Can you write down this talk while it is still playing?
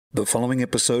The following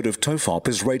episode of TOEFOP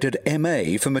is rated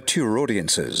MA for mature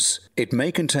audiences. It may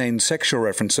contain sexual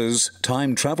references,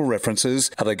 time travel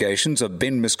references, allegations of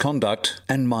bin misconduct,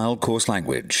 and mild coarse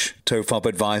language. TOEFOP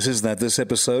advises that this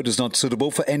episode is not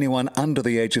suitable for anyone under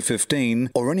the age of 15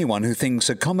 or anyone who thinks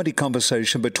a comedy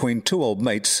conversation between two old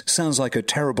mates sounds like a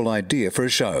terrible idea for a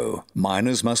show.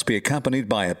 Minors must be accompanied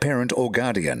by a parent or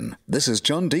guardian. This is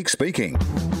John Deek speaking.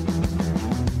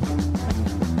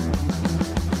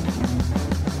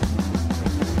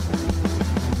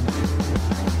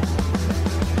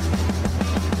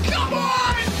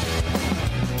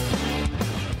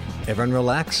 Everyone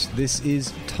relax. This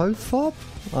is TOEFOP.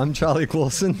 I'm Charlie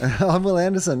Clausen. I'm Will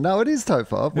Anderson. No, it is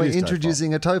TOEFOP. We're is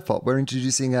introducing a TOEFOP. We're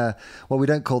introducing we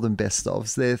don't call them best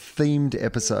ofs. They're themed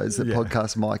episodes that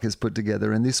Podcast Mike has put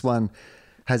together. And this one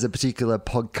has a particular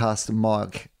Podcast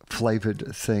Mike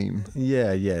flavoured theme.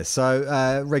 Yeah.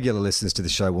 So regular listeners to the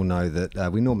show will know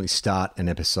that we normally start an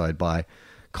episode by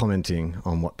commenting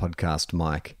on what Podcast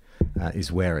Mike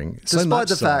is wearing. Despite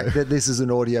the fact that this is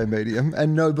an audio medium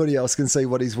and nobody else can see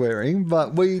what he's wearing,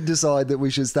 but we decide that we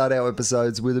should start our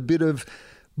episodes with a bit of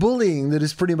bullying that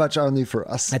is pretty much only for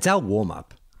us. It's our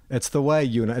warm-up. It's the way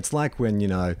it's like when,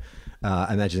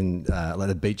 imagine like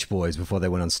the Beach Boys before they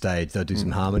went on stage, they'd do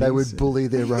some harmonies. They would bully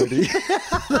their roadie.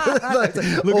 Look all at the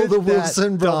that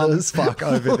Wilson brothers fuck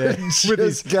over there.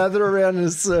 Just gather around in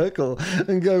a circle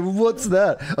and go, what's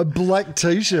that? A black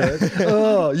t-shirt?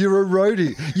 Oh, you're a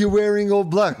roadie. You're wearing all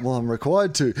black. Well, I'm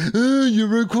required to. Oh, you're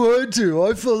required to.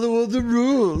 I follow all the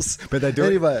rules. But they do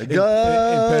anyway,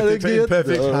 it in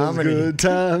perfect harmony. Good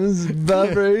times,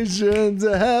 vibrations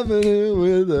are happening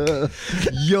with us.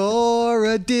 You're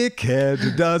a dickhead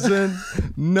who doesn't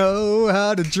know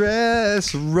how to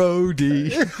dress,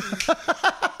 roadie.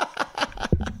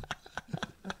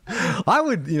 I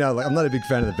would, I'm not a big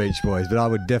fan of the Beach Boys, but I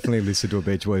would definitely listen to a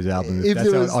Beach Boys album if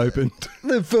that's how it opened.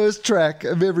 The first track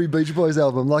of every Beach Boys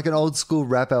album, like an old school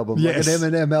rap album, yes. like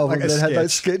an Eminem album like that had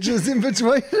those sketches in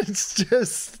between. It's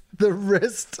just the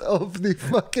rest of the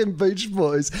fucking Beach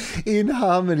Boys in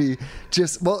harmony.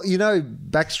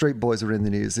 Backstreet Boys are in the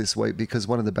news this week because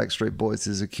one of the Backstreet Boys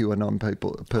is a QAnon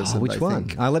person. Which one?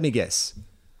 Let me guess.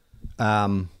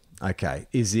 Okay.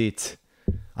 Is it...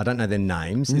 I don't know their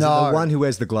names. Is it the one who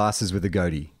wears the glasses with the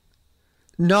goatee?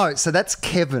 No, so that's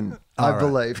Kevin, I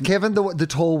believe. Kevin, the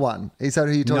tall one. Is that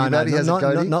who you're talking about? He has a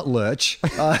goatee? Not Lurch.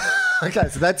 Okay,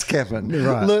 so that's Kevin.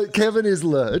 Right. Kevin is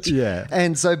Lurch. Yeah.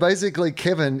 And so basically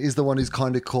Kevin is the one who's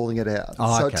kind of calling it out.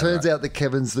 It turns out that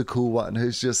Kevin's the cool one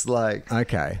who's just like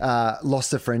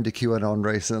lost a friend to QAnon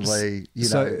recently.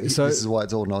 This is why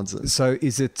it's all nonsense. So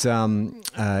is it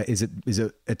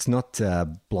it's not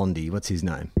Blondie. What's his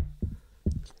name?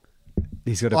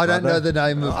 He's got I don't know the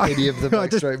name of any of the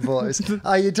Backstreet Boys.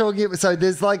 Are you talking about, so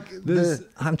there's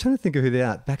I'm trying to think of who they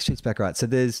are. Backstreet's back, right? So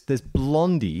there's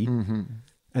Blondie,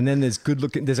 and then there's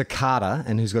there's a Carter,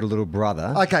 and who's got a little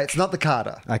brother. Okay, it's not the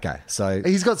Carter. Okay, so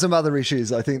he's got some other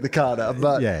issues, I think, the Carter,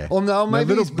 but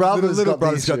maybe his his brother's got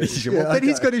the issue. Yeah, but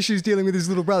he's got issues dealing with his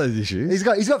little brother's issues. He's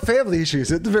got family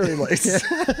issues at the very least.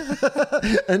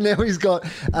 And now he's got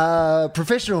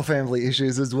professional family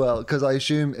issues as well, because I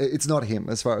assume it's not him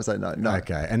as far as I know. No.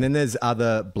 Okay, and then there's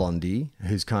other Blondie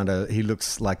who's he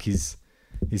looks like he's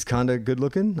kind of good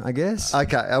looking, I guess.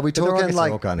 Okay, are we talking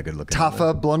like kind of good looking,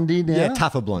 tougher Blondie now? Yeah,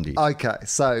 tougher Blondie. Okay,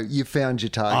 so you found your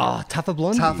target. Tougher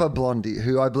Blondie. Tougher Blondie,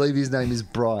 who I believe his name is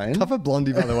Brian. Tougher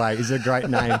Blondie, by the way, is a great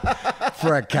name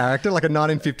for a character, like a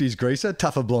 1950s greaser.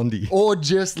 Tougher Blondie. Or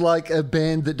just like a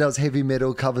band that does heavy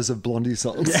metal covers of Blondie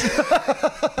songs. Yeah.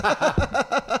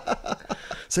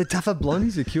 So Tougher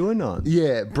Blondie's a QAnon?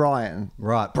 Yeah, Brian.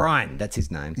 Right, Brian, that's his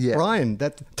name. Yeah. Brian,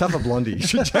 Tougher Blondie. You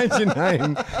should change your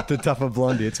name to Tougher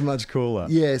Blondie. It's much cooler.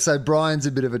 Yeah, so Brian's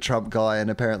a bit of a Trump guy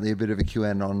and apparently a bit of a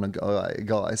QAnon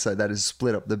guy, so that has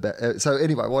split up the... So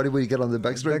anyway, why did we get on the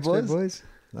Backstreet Boys?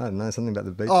 I don't know, something about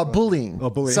the beach. Bullying.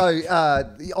 Bullying. So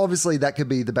obviously that could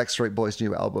be the Backstreet Boys'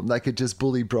 new album. They could just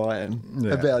bully Brian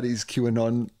about his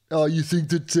QAnon. Oh, you think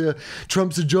that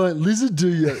Trump's a giant lizard, do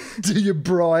you? Do you,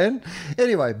 Brian?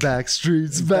 Anyway,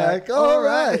 Backstreet's back. All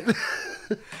right.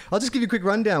 I'll just give you a quick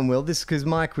rundown, Will, because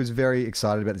Mike was very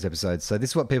excited about this episode. So this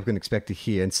is what people can expect to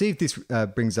hear, and see if this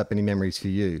brings up any memories for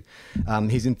you.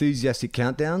 His enthusiastic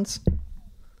countdowns.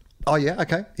 Oh, yeah.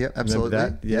 Okay. Yeah,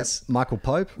 absolutely. Yes. Michael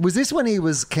Pope. Was this when he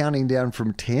was counting down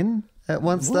from 10? at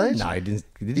one stage? No, he didn't.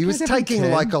 He was taking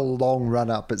 10? like a long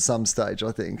run up at some stage,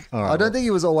 I think. All right, I don't think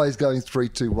he was always going 3,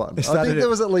 2, 1. I think there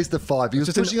was at least a 5. He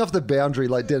was pushing off the boundary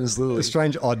like Dennis Lilly. A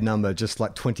strange odd number, just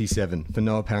like 27 for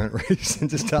no apparent reason.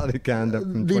 Just started counting up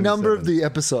from The 27. number of the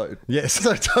episode. Yes.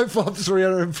 So Tofop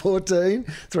 314,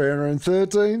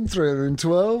 313,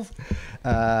 312.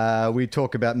 We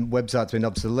talk about websites being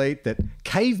obsolete, that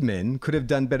cavemen could have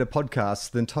done better podcasts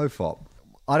than Tofop.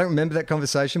 I don't remember that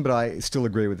conversation, but I still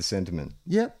agree with the sentiment.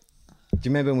 Yep. Do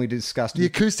you remember when we discussed The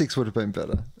acoustics would have been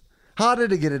better. Harder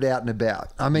to get it out and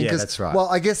about. I mean, yeah, that's right. Well,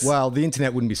 I guess. Well, the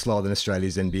internet wouldn't be slower than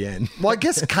Australia's NBN. Well, I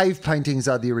guess cave paintings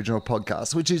are the original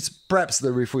podcast, which is perhaps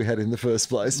the riff we had in the first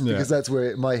place, because that's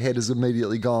where my head has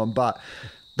immediately gone. But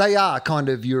they are kind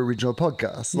of your original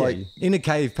podcast. Yeah, Like in a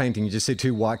cave painting, you just see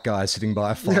two white guys sitting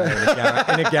by a fire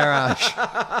in a garage.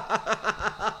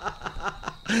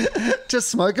 just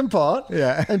smoking pot,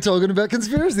 and talking about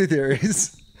conspiracy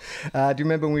theories. Do you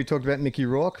remember when we talked about Mickey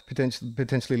Rourke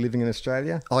potentially living in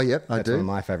Australia? Oh, yep, I do. One of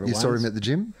my favourite ones. You saw him at the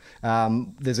gym?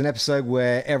 There's an episode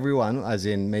where everyone, as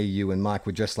in me, you, and Mike,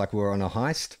 were dressed like we were on a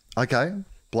heist. Okay.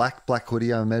 Black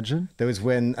hoodie, I imagine. There was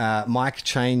when Mike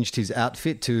changed his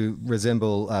outfit to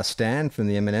resemble Stan from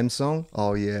the Eminem song.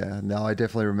 Oh, yeah. No, I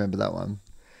definitely remember that one.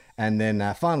 And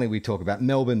then finally we talk about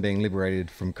Melbourne being liberated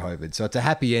from COVID. So it's a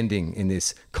happy ending in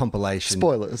this compilation.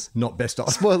 Spoilers. Not best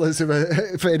of. Spoilers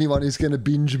for anyone who's going to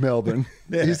binge Melbourne.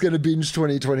 Yeah. Who's going to binge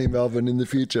 2020 Melbourne in the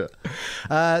future.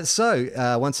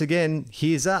 So once again,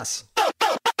 here's us.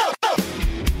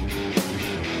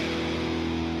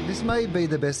 This may be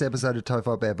the best episode of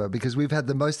Tofop ever because we've had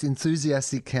the most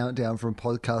enthusiastic countdown from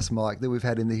Podcast Mike that we've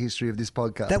had in the history of this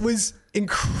podcast. That was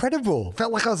incredible.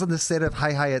 Felt like I was on the set of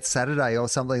Hey Hey It's Saturday or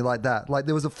something like that. Like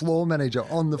there was a floor manager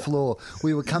on the floor.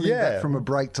 We were coming back from a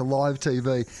break to live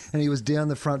TV and he was down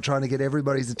the front trying to get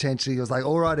everybody's attention. He was like,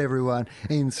 all right, everyone,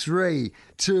 in 3,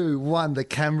 2, 1, the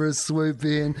cameras swoop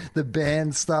in, the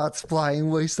band starts playing,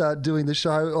 we start doing the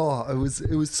show. Oh, it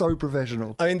was so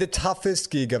professional. I mean, the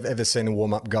toughest gig I've ever seen a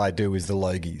warm-up guy do is the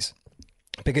Logies.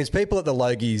 Because people at the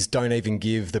Logies don't even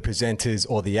give the presenters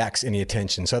or the acts any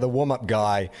attention. So the warm-up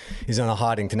guy is on a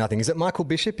hiding to nothing. Is it Michael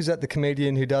Bishop? Is that the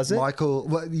comedian who does it? Michael,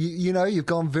 well, you know, you've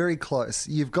gone very close.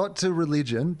 You've got to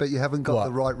religion, but you haven't got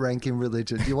the right rank in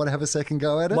religion. Do you want to have a second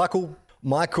go at it?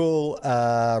 Michael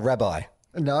Rabbi.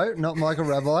 No, not Michael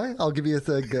Rabbi. I'll give you a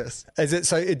third guess. Is it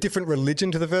so a different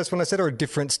religion to the first one I said, or a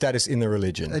different status in the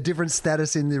religion? A different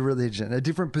status in the religion, a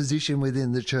different position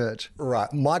within the church.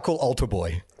 Right. Michael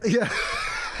Altarboy. Yeah.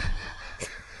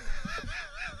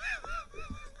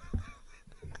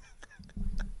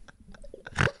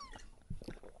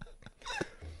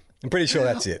 I'm pretty sure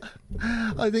that's it.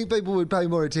 I think people would pay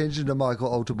more attention to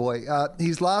Michael Altarboy.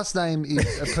 His last name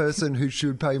is a person who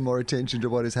should pay more attention to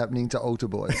what is happening to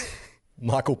Altarboy.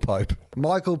 Michael Pope.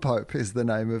 Michael Pope is the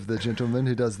name of the gentleman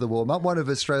who does the warm-up. One of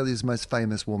Australia's most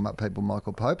famous warm-up people,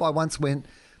 Michael Pope. I once went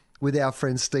with our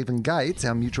friend Stephen Gates,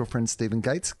 our mutual friend Stephen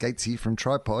Gates, Gatesy from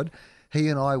Tripod. He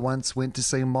and I once went to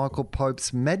see Michael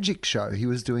Pope's magic show. He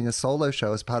was doing a solo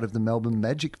show as part of the Melbourne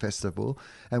Magic Festival,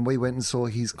 and we went and saw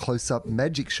his close-up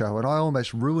magic show, and I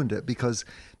almost ruined it because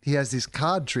he has this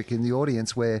card trick in the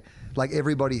audience where, like,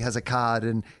 everybody has a card,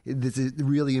 and there's a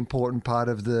really important part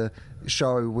of the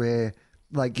show where,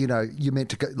 like, you know, you're meant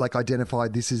to, like, identify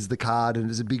this is the card, and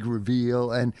it's a big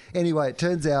reveal. And anyway, it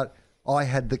turns out I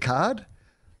had the card,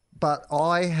 but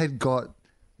I had got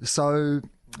so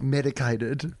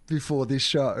medicated before this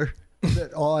show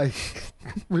that I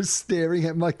was staring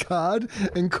at my card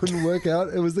and couldn't work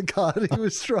out it was the card he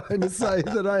was trying to say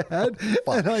that I had,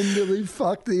 and I nearly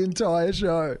fucked the entire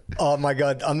show. Oh my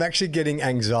God, I'm actually getting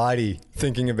anxiety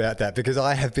thinking about that because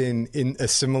I have been in a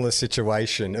similar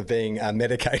situation of being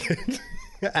medicated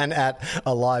and at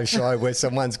a live show where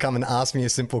someone's come and asked me a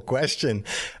simple question,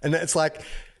 and it's like,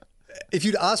 if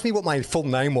you'd asked me what my full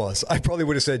name was, I probably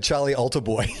would have said Charlie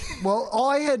Altarboy. Well,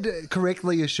 I had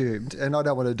correctly assumed, and I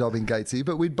don't want to dob in Gatesy,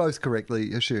 but we'd both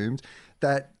correctly assumed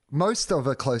that most of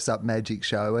a close-up magic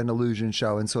show, an illusion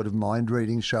show and sort of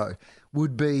mind-reading show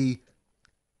would be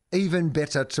even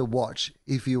better to watch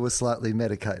if you were slightly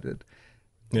medicated.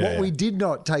 What we did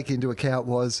not take into account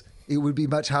was it would be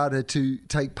much harder to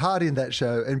take part in that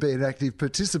show and be an active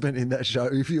participant in that show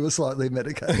if you were slightly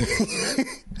medicated.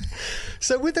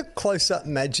 So with a close-up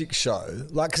magic show,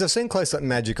 like, because I've seen close-up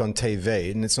magic on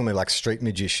TV and it's normally like street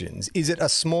magicians, is it a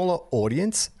smaller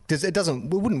audience? Because it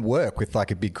wouldn't work with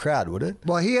like a big crowd, would it?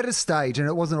 Well, he had a stage and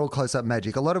it wasn't all close-up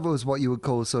magic. A lot of it was what you would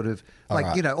call sort of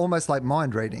like, you know, almost like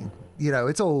mind reading. You know,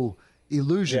 it's all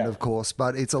illusion, of course,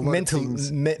 but it's a lot of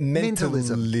things.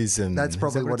 Mentalism. That's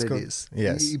probably what it is.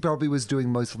 Yes. He probably was doing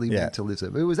mostly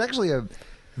mentalism. It was actually a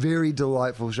very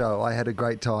delightful show. I had a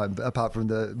great time, apart from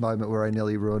the moment where I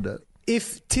nearly ruined it.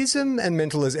 If Tism and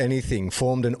Mental as Anything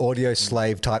formed an Audio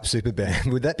Slave type super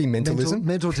band, would that be Mentalism?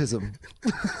 Mentalism.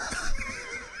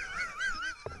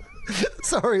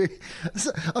 Sorry.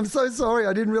 I'm so sorry.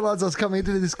 I didn't realise I was coming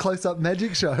into this close-up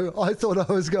magic show. I thought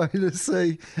I was going to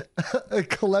see a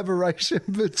collaboration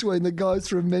between the guys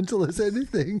from Mental as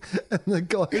Anything and the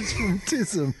guys from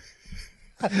Tism.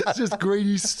 It's just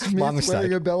Greedy Smith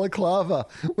wearing a balaclava.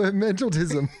 We're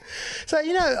Mentalism. So,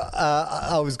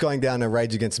 I was going down a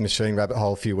Rage Against the Machine rabbit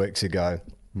hole a few weeks ago,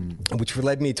 which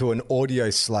led me to an Audio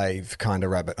Slave kind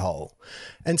of rabbit hole.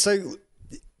 And so,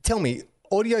 tell me,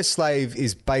 Audio Slave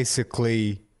is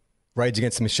basically Rage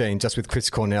Against the Machine, just with Chris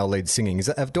Cornell lead singing.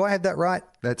 Do I have that right?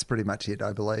 That's pretty much it,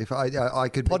 I believe. I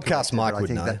could Podcast Mike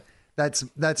would know.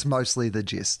 That's mostly the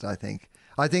gist, I think.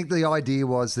 I think the idea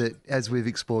was that, as we've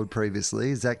explored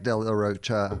previously, Zach De La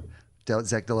Rocha. I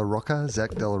think it's De La Rocha.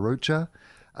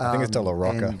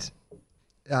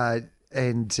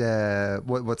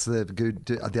 What's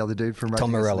the other dude from Rage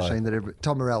Tom Against the Morello. Machine?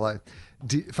 Tom Morello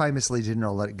famously didn't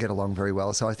all get along very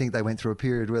well. So I think they went through a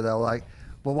period where they were like,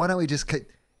 well, why don't we just keep...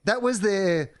 That was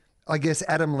their, I guess,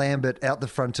 Adam Lambert out the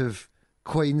front of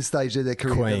Queen stage of their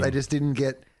career. Queen. They just didn't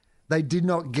get... They did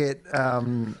not get...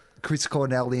 Chris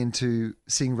Cornell in to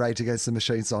sing Rage Against the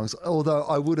Machine songs, although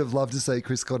I would have loved to see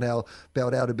Chris Cornell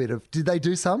belt out a bit of... Did they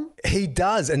do some? He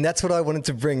does, and that's what I wanted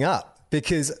to bring up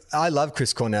because I love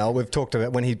Chris Cornell. We've talked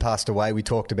about when he passed away, we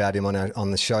talked about him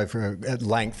on the show at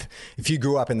length. If you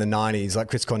grew up in the 90s, like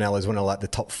Chris Cornell is one of the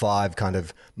top 5 kind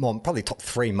of, well, probably top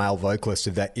 3 male vocalists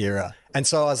of that era. And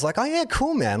so I was like, oh yeah,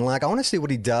 cool, man. Like I want to see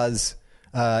what he does,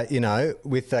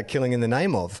 with Killing in the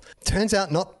Name of. Turns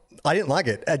out not. I didn't like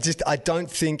it. I don't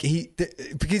think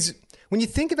because when you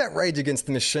think about Rage Against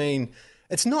the Machine,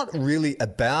 it's not really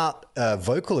about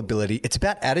vocal ability. It's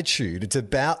about attitude. It's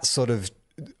about sort of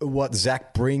what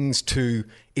Zach brings to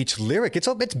each lyric. It's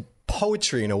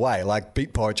poetry in a way, like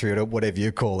beat poetry or whatever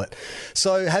you call it.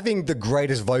 So having the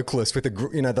greatest vocalist with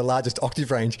the largest octave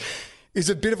range is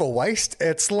a bit of a waste.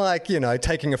 It's like,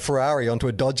 taking a Ferrari onto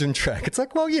a Dodgem track. It's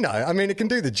like, well, it can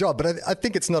do the job, but I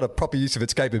think it's not a proper use of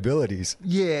its capabilities.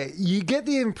 Yeah, you get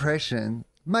the impression,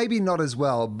 maybe not as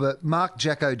well, but Mark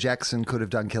Jacko Jackson could have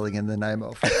done Killing in the Name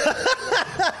of.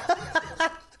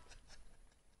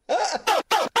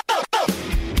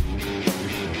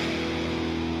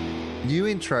 New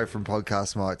intro from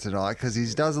Podcast Mike tonight because he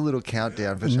does a little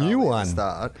countdown for Charlie New one. At the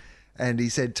start. And he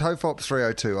said Tofop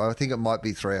 302. I think it might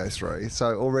be 303.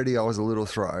 So already I was a little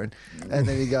thrown. And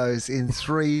then he goes in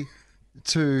 3,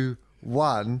 2,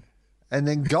 1, and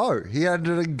then go. He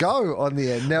added a go on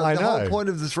the end. Now, the whole point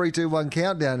of the 3, 2, 1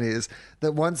 countdown is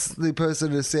that once the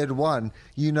person has said 1,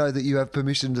 you know that you have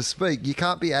permission to speak. You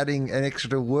can't be adding an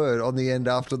extra word on the end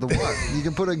after the 1. You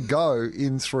can put a go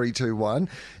in 3, 2, 1.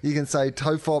 You can say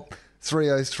Tofop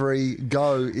 303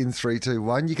 go in 3, 2,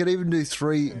 1. You could even do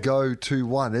 3 go 2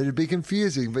 1. It'd be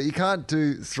confusing, but you can't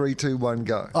do 3, 2, 1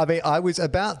 go. I mean, I was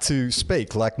about to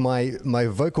speak, like my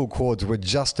vocal cords were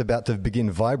just about to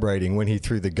begin vibrating when he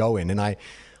threw the go in, and I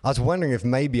was wondering if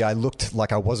maybe I looked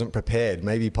like I wasn't prepared.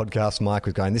 Maybe Podcast Mike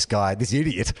was going, this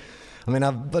idiot. I mean,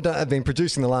 I've been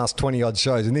producing the last 20-odd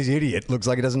shows, and this idiot looks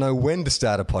like he doesn't know when to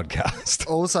start a podcast.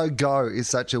 Also, go is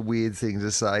such a weird thing to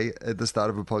say at the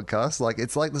start of a podcast. Like,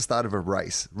 it's like the start of a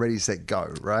race. Ready, set,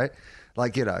 go, right?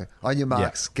 Like, on your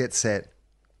marks, get set,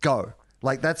 go.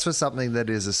 Like, that's for something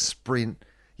that is a sprint,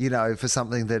 for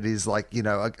something that is like,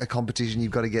 a competition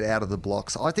you've got to get out of the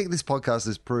blocks. I think this podcast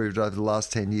has proved over the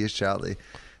last 10 years, Charlie,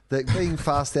 that being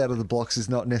fast out of the blocks is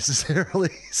not necessarily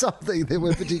something that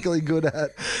we're particularly good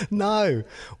at. No,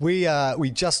 we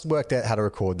just worked out how to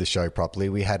record the show properly.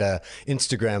 We had a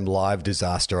Instagram live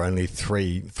disaster only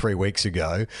three weeks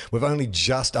ago. We've only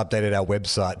just updated our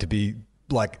website to be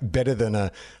like better than a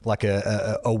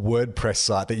WordPress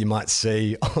site that you might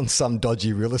see on some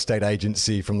dodgy real estate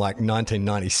agency from like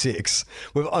 1996.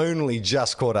 We've only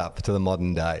just caught up to the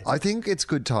modern day. I think it's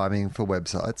good timing for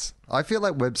websites. I feel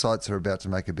like websites are about to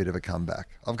make a bit of a comeback.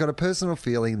 I've got a personal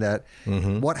feeling that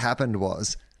what happened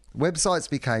was websites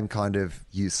became kind of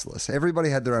useless. Everybody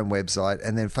had their own website,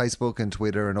 and then Facebook and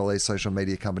Twitter and all these social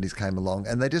media companies came along,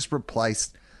 and they just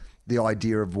replaced the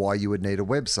idea of why you would need a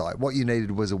website. What you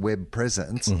needed was a web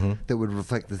presence that would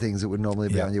reflect the things that would normally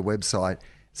be on your website,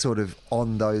 sort of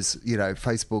on those,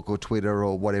 Facebook or Twitter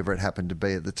or whatever it happened to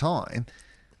be at the time.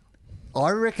 I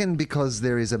reckon because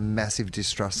there is a massive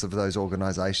distrust of those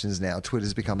organisations now,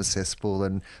 Twitter's become a cesspool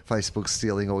and Facebook's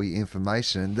stealing all your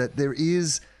information, that there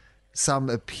is some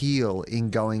appeal in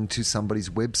going to somebody's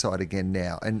website again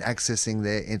now and accessing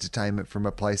their entertainment from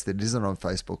a place that isn't on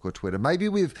Facebook or Twitter. Maybe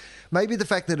the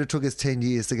fact that it took us 10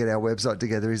 years to get our website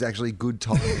together is actually good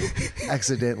timing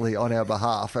accidentally on our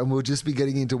behalf, and we'll just be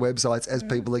getting into websites as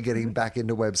people are getting back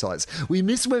into websites. We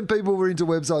miss when people were into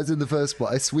websites in the first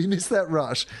place. We missed that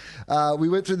rush. We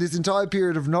went through this entire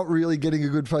period of not really getting a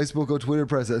good Facebook or Twitter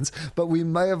presence, but we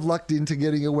may have lucked into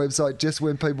getting a website just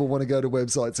when people want to go to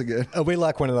websites again. Are we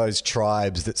like one of those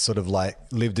tribes that sort of like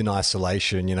lived in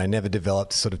isolation, never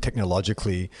developed sort of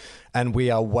technologically, and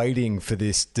we are waiting for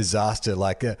this disaster?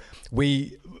 Like we'll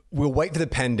wait for the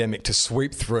pandemic to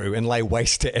sweep through and lay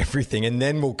waste to everything, and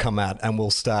then we'll come out and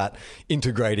we'll start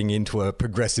integrating into a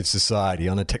progressive society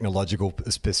on a technological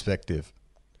perspective.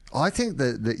 I think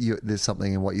that there's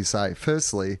something in what you say.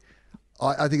 Firstly,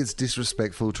 I think it's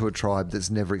disrespectful to a tribe that's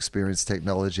never experienced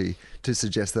technology to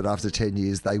suggest that after 10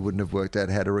 years they wouldn't have worked out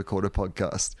how to record a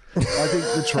podcast. I think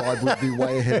the tribe would be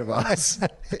way ahead of us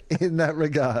in that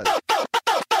regard.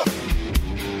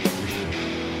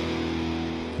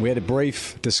 We had a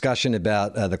brief discussion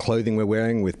about the clothing we're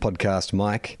wearing with podcast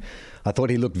Mike. I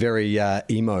thought he looked very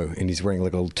emo, and he's wearing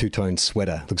like a little two-tone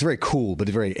sweater. Looks very cool, but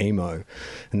very emo.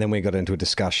 And then we got into a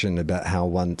discussion about how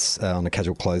once on a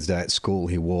casual clothes day at school,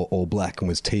 he wore all black and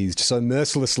was teased so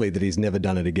mercilessly that he's never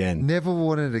done it again. Never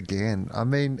worn it again. I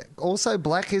mean, also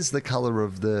black is the colour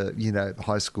of the,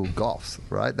 high school goths,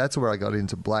 right? That's where I got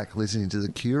into black, listening to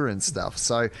The Cure and stuff.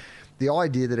 So the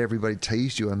idea that everybody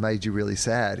teased you and made you really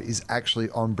sad is actually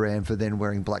on brand for then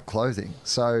wearing black clothing.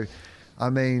 So,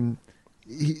 I mean,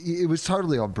 it was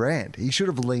totally on brand. He should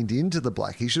have leaned into the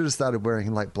black. He should have started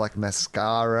wearing like black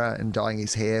mascara and dyeing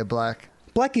his hair black.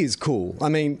 Black is cool. I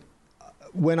mean,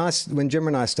 when Gemma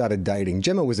and I started dating,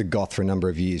 Gemma was a goth for a number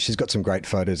of years. She's got some great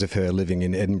photos of her living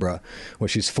in Edinburgh where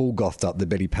she's full gothed up, the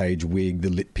Betty Page wig, the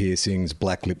lip piercings,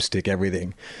 black lipstick,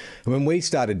 everything. And when we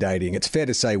started dating, it's fair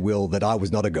to say, Will, that I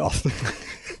was not a goth.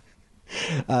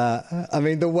 I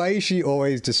mean, the way she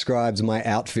always describes my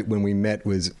outfit when we met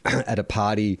was at a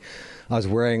party. I was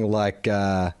wearing like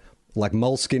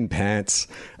moleskin pants,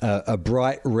 a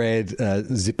bright red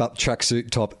zip-up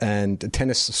tracksuit top, and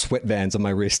tennis sweatbands on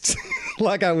my wrists,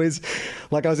 like I was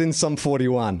in Sum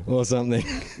 41 or something.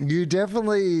 You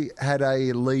definitely had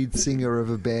a lead singer of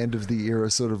a band of the era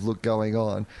sort of look going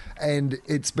on, and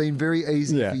it's been very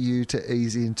easy for you to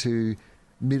ease into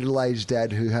middle-aged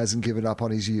dad who hasn't given up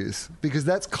on his youth, because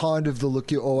that's kind of the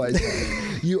look you always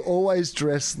have. You always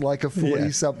dress like a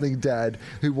 40-something dad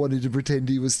who wanted to pretend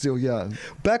he was still young.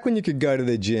 Back when you could go to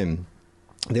the gym,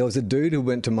 there was a dude who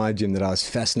went to my gym that I was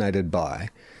fascinated by,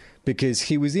 because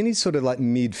he was in his sort of like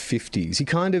mid-50s. He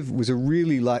kind of was a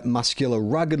really like muscular,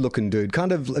 rugged-looking dude,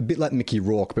 kind of a bit like Mickey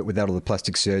Rourke, but without all the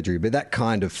plastic surgery, but that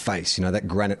kind of face, that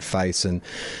granite face.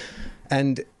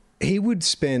 And he would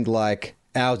spend like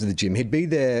hours at the gym. He'd be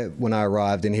there when I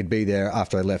arrived and he'd be there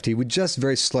after I left. He would just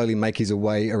very slowly make his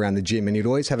way around the gym, and he'd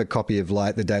always have a copy of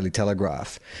like the Daily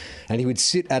Telegraph, and he would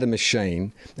sit at a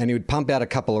machine and he would pump out a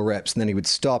couple of reps, and then he would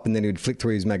stop, and then he would flick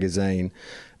through his magazine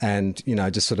and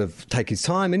just sort of take his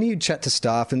time, and he'd chat to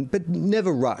staff, but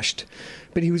never rushed.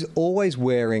 But he was always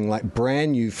wearing like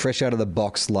brand new, fresh out of the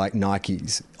box like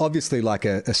Nikes, obviously like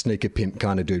a sneaker pimp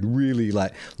kind of dude, really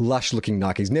like lush looking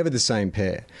Nikes, never the same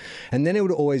pair. And then it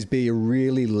would always be a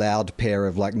really loud pair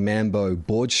of like Mambo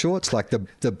board shorts, like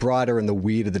the brighter and the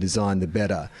weirder the design, the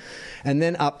better. And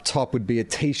then up top would be a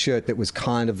t-shirt that was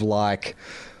kind of like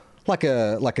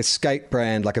a skate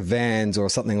brand, like a Vans or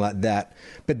something like that.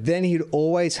 But then he'd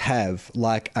always have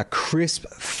like a crisp,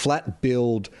 flat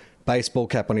build baseball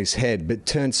cap on his head, but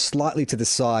turned slightly to the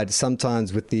side,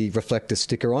 sometimes with the reflector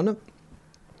sticker on it.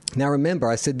 Now remember,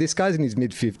 I said this guy's in his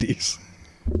mid-50s.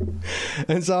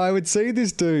 And so I would see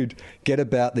this dude get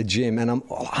about the gym, and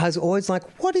I was always like,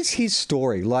 what is his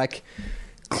story? Like,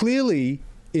 clearly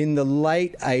in the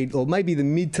late or maybe the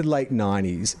mid to late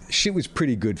 90s, shit was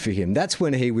pretty good for him. That's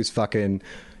when he was fucking,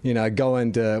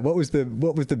 going to, what was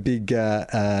the big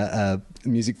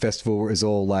music festival where it was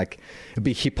all like, it'd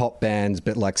be hip hop bands,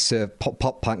 but like surf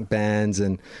pop punk bands,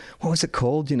 and what was it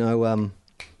called?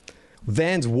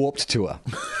 Vans Warped Tour.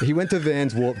 He went to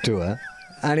Vans Warped Tour,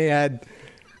 and he had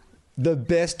the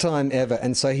best time ever.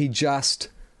 And so he just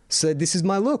said, this is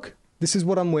my look. This is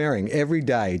what I'm wearing every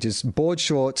day. Just board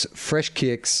shorts, fresh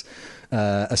kicks,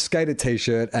 a skater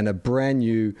t-shirt, and a brand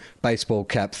new baseball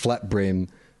cap, flat brim,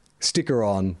 sticker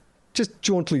on, just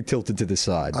jauntily tilted to the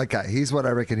side. Okay, here's what I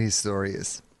reckon his story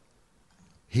is.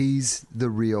 He's the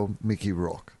real Mickey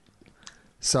Rourke.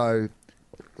 So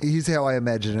here's how I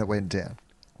imagine it went down.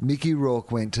 Mickey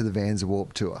Rourke went to the Vans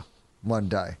Warped Tour one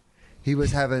day. he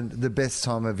was having the best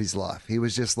time of his life. He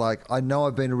was just like, I know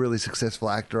I've been a really successful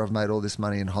actor. I've made all this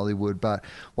money in Hollywood, but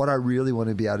what I really want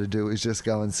to be able to do is just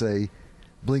go and see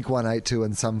Blink-182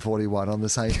 and Sum 41 on the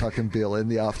same fucking bill in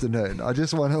the afternoon. I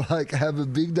just want to like have a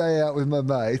big day out with my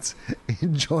mates,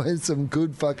 enjoying some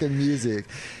good fucking music.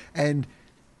 And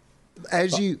I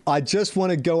just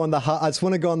want to go on the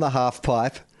half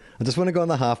pipe. I just want to go on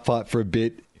the half pipe for a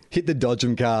bit, hit the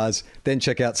Dodgem cars, then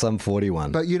check out Sum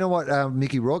 41. But you know what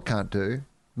Mickey Rourke can't do?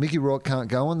 Mickey Rourke can't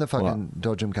go on the fucking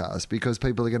Dodgem cars because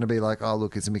people are going to be like, oh,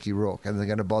 look, it's Mickey Rourke, and they're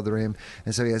going to bother him.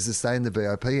 And so he has to stay in the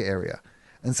VIP area.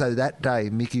 And so that day,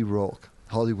 Mickey Rourke,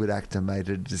 Hollywood actor, made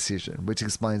a decision, which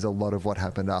explains a lot of what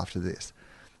happened after this,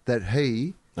 that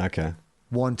he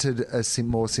wanted a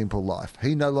more simple life.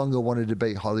 He no longer wanted to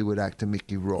be Hollywood actor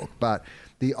Mickey Rourke, but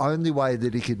the only way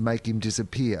that he could make him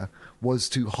disappear was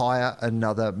to hire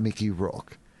another Mickey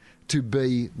Rourke to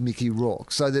be Mickey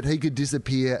Rourke so that he could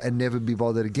disappear and never be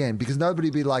bothered again. Because nobody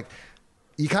would be like,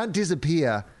 you can't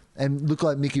disappear and look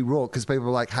like Mickey Rourke because people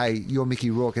were like, hey, you're Mickey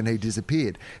Rourke, and he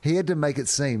disappeared. He had to make it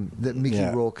seem that Mickey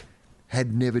Rourke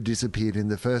had never disappeared in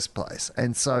the first place.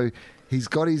 And so he's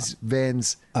got his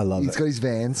vans. He's got his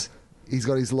vans. He's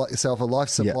got himself a life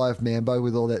supply of Mambo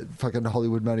with all that fucking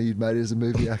Hollywood money he'd made as a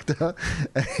movie actor.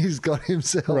 And he's got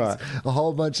himself a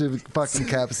whole bunch of fucking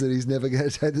caps that he's never going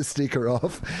to take the sticker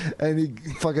off. And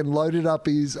he fucking loaded up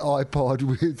his iPod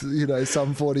with, you know,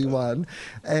 Sum 41.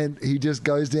 And he just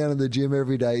goes down to the gym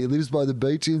every day. He lives by the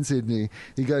beach in Sydney.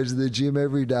 He goes to the gym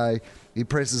every day. He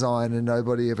presses iron and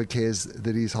nobody ever cares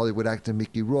that he's Hollywood actor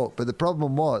Mickey Rourke. But the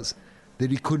problem was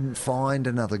that he couldn't find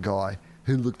another guy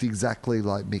who looked exactly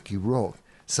like Mickey Rourke.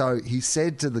 So he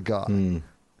said to the guy,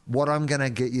 what I'm going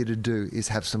to get you to do is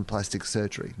have some plastic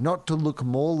surgery. Not to look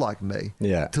more like me,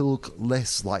 to look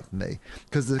less like me.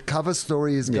 Because the cover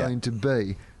story is going to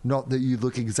be not that you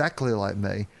look exactly like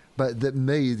me, but that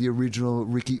me, the original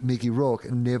Mickey Rourke,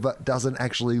 doesn't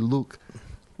actually look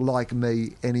like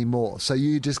me anymore. So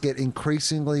you just get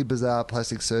increasingly bizarre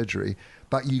plastic surgery,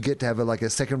 but you get to have a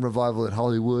second revival in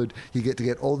Hollywood. You get to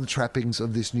get all the trappings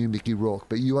of this new Mickey Rourke.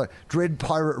 But you are Dread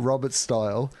Pirate Roberts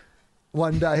style.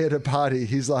 One day at a party,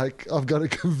 he's like, I've got a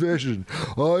conversion.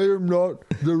 I am not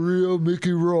the real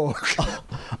Mickey Rourke.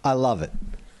 I love it.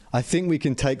 I think we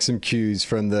can take some cues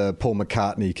from the Paul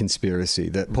McCartney conspiracy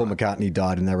that Paul McCartney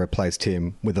died and they replaced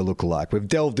him with a lookalike. We've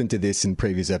delved into this in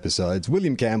previous episodes.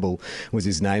 William Campbell was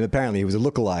his name. Apparently he was a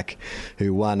lookalike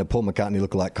who won a Paul McCartney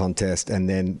lookalike contest and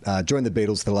then joined the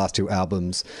Beatles for the last two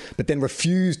albums, but then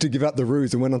refused to give up the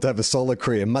ruse and went on to have a solo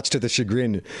career, much to the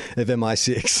chagrin of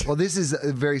MI6. Well, this is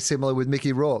very similar with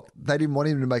Mickey Rourke. They didn't want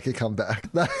him to make a comeback.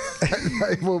 They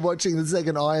were watching the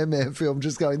second Iron Man film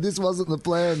just going, this wasn't the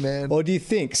plan, man. Or do you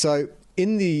think... So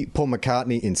in the Paul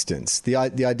McCartney instance, the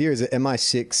idea is that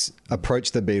MI6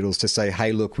 approached the Beatles to say,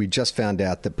 hey, look, we just found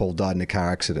out that Paul died in a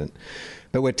car accident,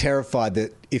 but we're terrified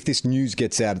that if this news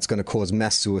gets out, it's going to cause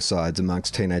mass suicides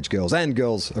amongst teenage girls and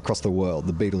girls across the world,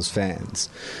 the Beatles fans.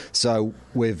 So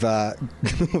we've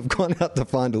we've gone out to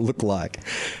find a lookalike,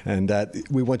 and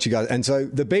we want you guys. And so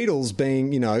the Beatles,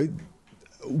 being, you know,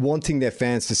 wanting their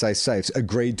fans to stay safe,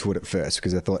 agreed to it at first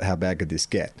because they thought, how bad could this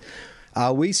get?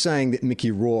 Are we saying that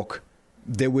Mickey Rourke,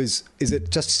 is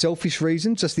it just selfish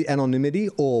reasons, just the anonymity,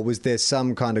 or was there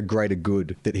some kind of greater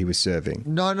good that he was serving?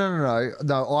 No.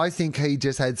 I think he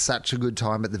just had such a good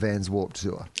time at the Vans Warped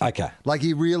Tour. Okay. Like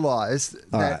he realised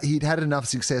that he'd had enough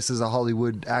success as a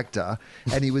Hollywood actor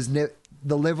and he was the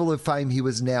level of fame he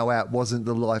was now at wasn't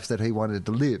the life that he wanted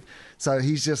to live. So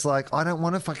he's just like, I don't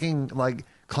want to fucking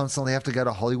constantly have to go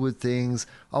to Hollywood things.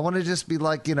 I want to just be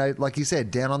like, you know, like you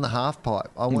said, down on the half pipe.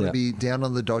 I want to be down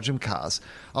on the Dodgem cars.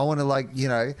 I want to you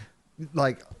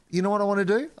know what I want to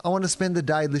do? I want to spend the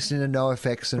day listening to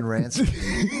NoFX and Rancid.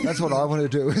 That's what I want to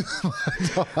do with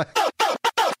my time.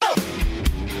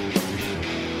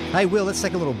 Hey, Will, let's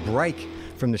take a little break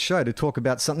from the show to talk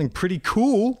about something pretty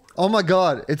cool. Oh my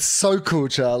God, it's so cool,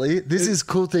 Charlie. This is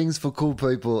cool things for cool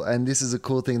people, and this is a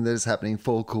cool thing that is happening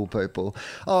for cool people.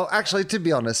 Oh, actually, to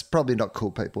be honest, probably not cool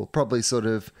people, probably sort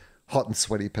of hot and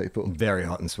sweaty people. Very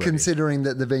hot and sweaty. Considering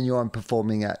that the venue I'm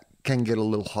performing at can get a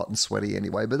little hot and sweaty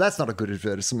anyway, but that's not a good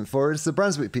advertisement for it. It's the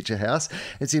Brunswick Picture House.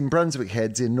 It's in Brunswick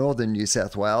Heads in northern New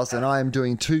South Wales, and I am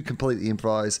doing two completely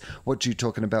improvised What You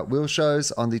Talking About Will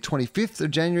shows on the 25th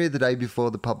of January, the day before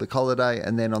the public holiday,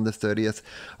 and then on the 30th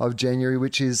of January,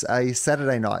 which is a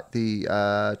Saturday night. The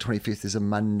 25th is a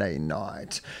Monday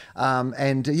night.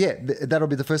 That'll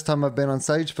be the first time I've been on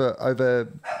stage for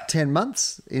over 10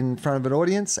 months in front of an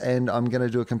audience, and I'm going to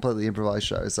do a completely improvised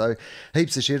show. So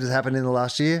heaps of shit has happened in the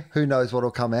last year. Who knows what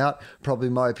will come out? Probably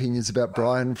my opinions about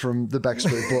Brian from the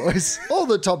Backstreet Boys. All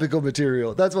the topical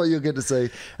material. That's what you'll get to see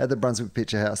at the Brunswick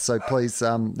Picture House. So please,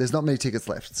 there's not many tickets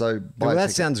left. So buy Well, a that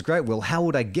ticket. sounds great. Well, how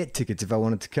would I get tickets if I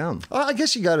wanted to come? I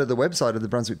guess you go to the website of the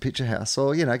Brunswick Picture House,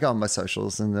 or go on my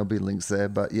socials, and there'll be links there.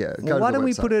 But yeah, go Why to don't the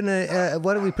we website.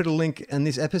 why don't we put a link in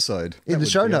this episode In That the would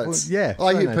show be helpful. notes? Yeah,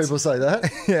 I show hear notes. people say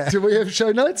that. Yeah. Do we have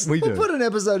show notes? We We'll do. put an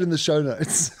episode in the show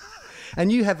notes. And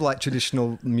you have like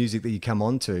traditional music that you come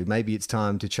on to. Maybe it's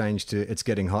time to change to "It's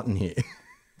Getting Hot in Here."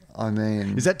 I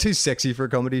mean, Is that too sexy for a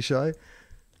comedy show?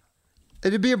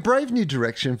 it'd be a brave new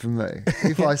direction for me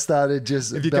if I started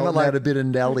just If you come belting up like- out a bit of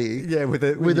Nelly. Yeah, with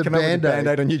a With a Band-Aid.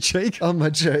 Band-Aid on your cheek. on my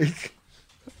cheek.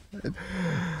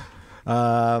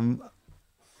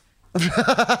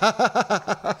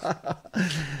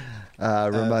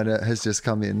 Ramona has just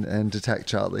come in and attacked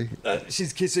Charlie.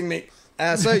 She's kissing me.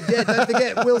 So yeah, don't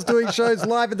forget, Will's doing shows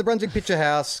live at the Brunswick Picture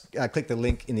House. Click the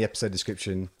link in the episode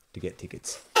description to get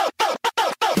tickets.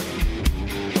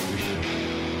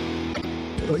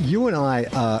 You and I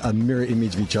are a mirror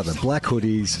image of each other. Black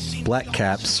hoodies, black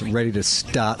caps, ready to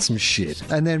start some shit.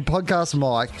 And then Podcast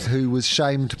Mike, who was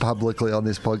shamed publicly on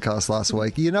this podcast last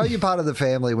week. You know you're part of the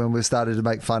family when we've started to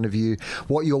make fun of you,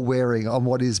 what you're wearing on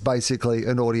what is basically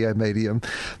an audio medium.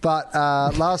 But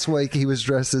last week he was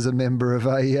dressed as a member of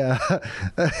a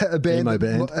band, Emo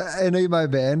band. an emo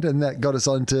band, and that got us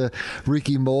onto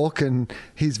Ricky Mork and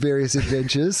his various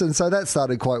adventures. And so that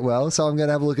started quite well. So I'm going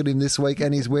to have a look at him this week,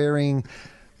 and he's wearing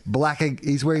black.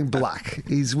 He's wearing black.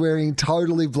 He's wearing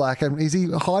totally black. And is he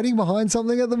hiding behind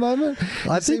something at the moment?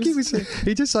 I think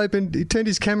he turned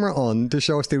his camera on to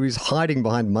show us that he was hiding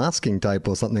behind masking tape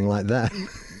or something like that.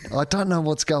 I don't know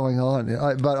what's going on,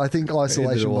 but I think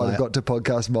isolation do I. might have got to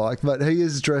Podcast Mike. But he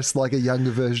is dressed like a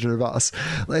younger version of us.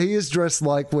 He is dressed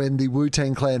like when the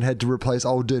Wu-Tang Clan had to replace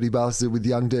Old Dirty Bastard with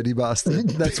Young Dirty Bastard.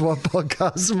 That's what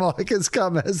Podcast Mike has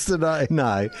come as today.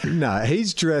 No,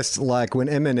 he's dressed like when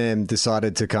Eminem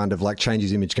decided to kind of like change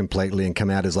his image completely and come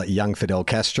out as like young Fidel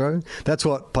Castro. That's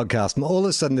what podcast. All of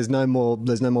a sudden, there's no more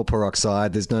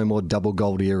peroxide. There's no more double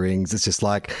gold earrings. It's just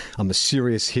like I'm a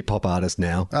serious hip hop artist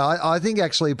now. I think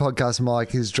actually Podcast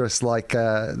Mike is dressed like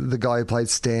the guy who played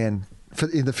Stan.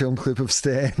 In the film clip of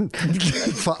Stan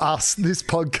for us, this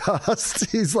podcast.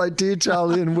 He's like, "Dear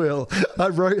Charlie and Will, I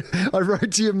wrote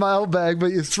to your mailbag, but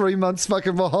you're 3 months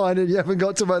fucking behind and you haven't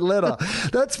got to my letter."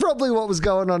 That's probably what was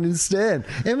going on in Stan.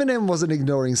 Eminem wasn't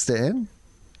ignoring Stan.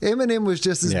 Eminem was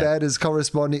just as bad as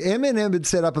corresponding. Eminem had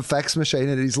set up a fax machine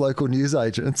at his local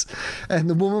newsagents, and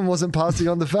the woman wasn't passing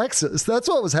on the faxes. That's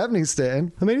what was happening,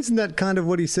 Stan. I mean, isn't that kind of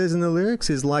what he says in the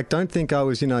lyrics? Is like, don't think I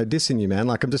was, dissing you, man.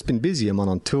 Like, I've just been busy. I'm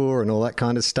on tour and all that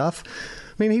kind of stuff.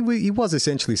 I mean, he was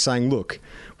essentially saying, look,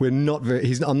 I'm not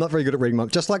very good at reading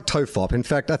just like Tofop. In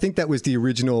fact, I think that was the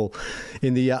original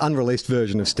in the unreleased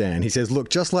version of Stan. He says, look,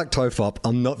 just like Tofop,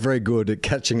 I'm not very good at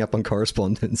catching up on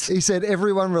correspondence. He said,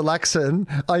 everyone relaxing,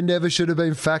 I never should have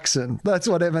been faxing. That's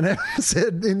what Eminem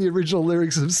said in the original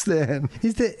lyrics of Stan.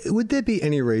 Would there be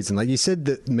any reason, like you said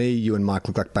that you and Mike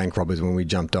looked like bank robbers when we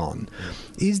jumped on.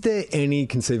 Is there any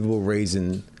conceivable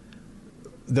reason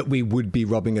that we would be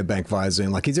robbing a bank via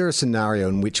Zoom? Like, is there a scenario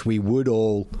in which we would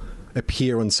all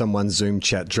appear on someone's Zoom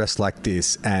chat dressed like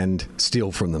this and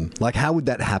steal from them? Like, how would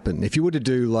that happen? If you were to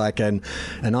do like an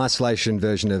isolation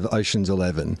version of Ocean's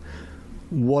 11,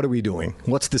 what are we doing?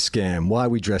 What's the scam? Why are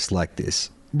we dressed like this?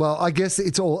 Well, I guess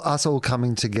it's us all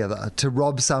coming together to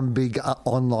rob some big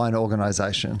online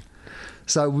organisation.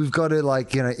 So we've got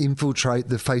to infiltrate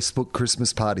the Facebook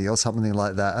Christmas party or something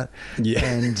like that. Yeah.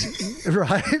 And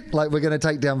right, like we're going to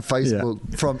take down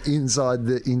Facebook from inside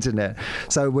the internet.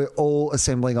 So we're all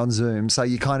assembling on Zoom. So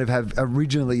you kind of have,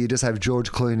 originally you just have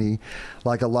George Clooney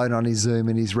like alone on his Zoom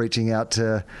and he's reaching out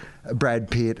to Brad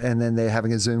Pitt, and then they're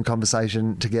having a Zoom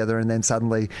conversation together, and then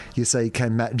suddenly you see,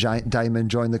 can Matt Damon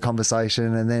join the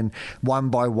conversation? And then one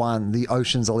by one, the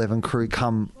Ocean's 11 crew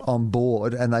come on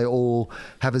board and they all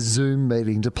have a Zoom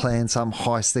meeting to plan some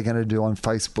heist they're going to do on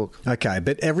Facebook. Okay,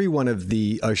 but every one of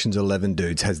the Ocean's 11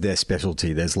 dudes has their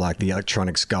specialty. There's like the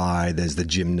electronics guy, there's the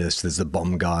gymnast, there's the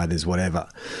bomb guy, there's whatever.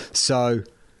 So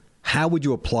how would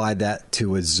you apply that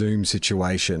to a Zoom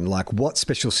situation? Like, what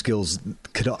special skills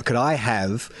could I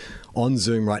have on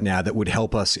Zoom right now that would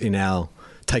help us in our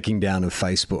taking down of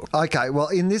Facebook? Okay, well,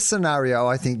 in this scenario,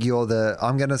 I think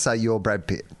I'm going to say you're Brad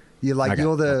Pitt. You're like Okay,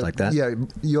 you're I'll take that.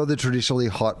 you're the traditionally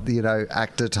hot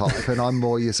actor type, and I'm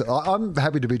more I'm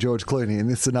happy to be George Clooney in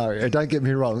this scenario. Don't get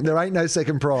me wrong. There ain't no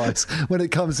second prize when it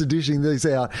comes to dishing these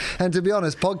out. And to be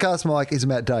honest, Podcast Mike is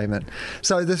Matt Damon,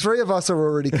 so the three of us are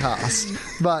already cast.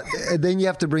 But then you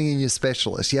have to bring in your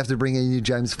specialist. You have to bring in your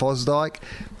James Fosdyke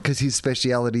because his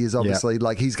speciality is obviously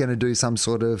like he's going to do some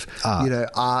sort of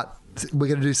art. We're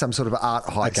going to do some sort of art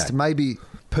heist. Okay. Maybe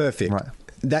Perfect. Right.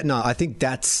 I think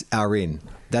that's our in.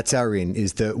 That's our in,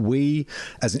 is that we,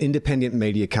 as an independent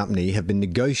media company, have been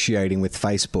negotiating with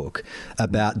Facebook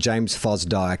about James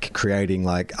Fosdyke creating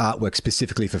like artwork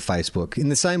specifically for Facebook, in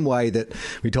the same way that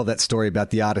we told that story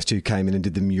about the artist who came in and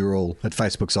did the mural at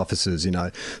Facebook's offices, you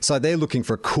know. So they're looking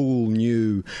for a cool,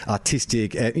 new,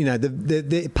 artistic,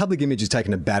 the public image is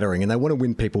taking a battering and they want to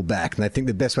win people back. And they think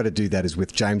the best way to do that is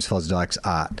with James Fosdyke's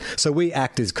art. So we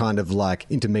act as kind of like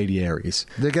intermediaries.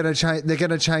 they're going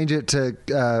to change it to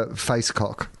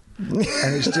Facecock.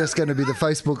 And it's just going to be the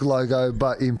Facebook logo,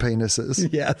 but in penises.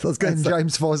 Yeah, I was going and to say.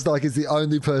 James Fosdyke is the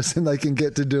only person they can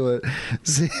get to do it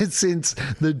since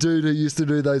the dude who used to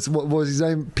do those, what was his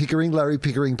name? Larry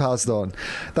Pickering passed on.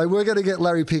 They were going to get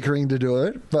Larry Pickering to do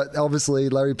it, but obviously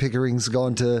Larry Pickering's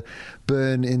gone to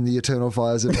burn in the eternal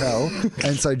fires of hell,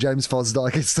 and so James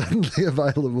Fosdyke is suddenly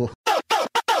available.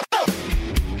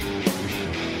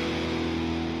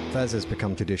 As has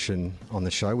become tradition on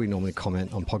the show, we normally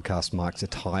comment on Podcast Mike's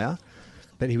attire,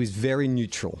 but he was very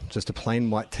neutral, just a plain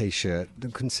white T-shirt.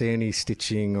 Couldn't see any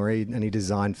stitching or any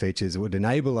design features that would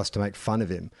enable us to make fun of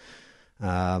him.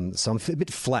 So I'm a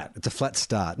bit flat. It's a flat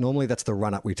start. Normally that's the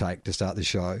run-up we take to start the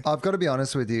show. I've got to be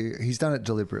honest with you. He's done it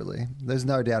deliberately. There's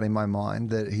no doubt in my mind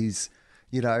that he's,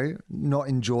 not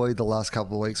enjoyed the last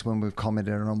couple of weeks when we've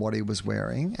commented on what he was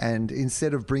wearing. And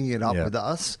instead of bringing it up with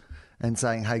us and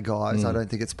saying, hey, guys, I don't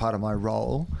think it's part of my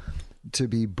role to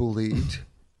be bullied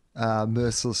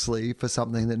mercilessly for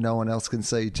something that no one else can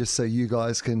see, just so you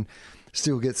guys can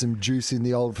still get some juice in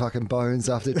the old fucking bones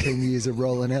after 10 years of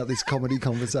rolling out this comedy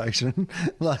conversation.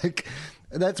 Like,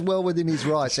 that's well within his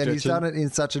rights. And he's done it in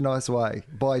such a nice way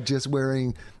by just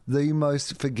wearing the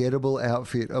most forgettable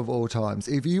outfit of all times.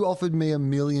 If you offered me $1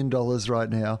 million right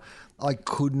now, I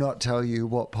could not tell you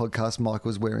what Podcast Mike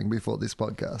was wearing before this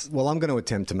podcast. Well, I'm going to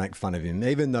attempt to make fun of him,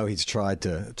 even though he's tried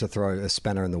to throw a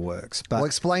spanner in the works. But well,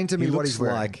 explain to me what he's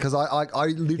wearing, because I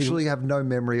literally have no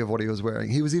memory of what he was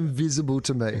wearing. He was invisible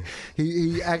to me.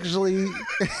 He actually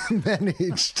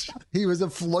managed. He was a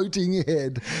floating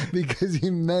head because he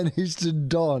managed to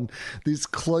don this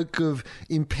cloak of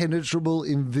impenetrable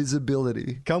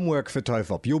invisibility. Come work for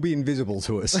Tofop. You'll be invisible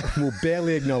to us. We'll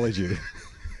barely acknowledge you.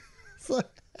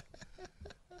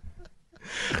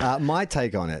 My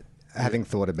take on it, having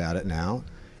thought about it now,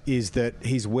 is that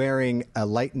he's wearing a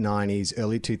late 90s,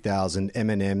 early 2000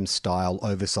 Eminem style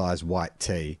oversized white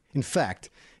tee. In fact,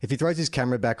 if he throws his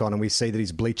camera back on and we see that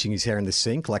he's bleaching his hair in the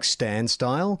sink, like Stan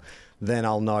style, then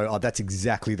I'll know, that's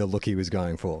exactly the look he was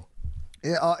going for.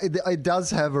 Yeah, it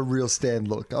does have a real Stan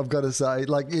look, I've got to say.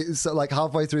 Like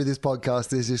halfway through this podcast,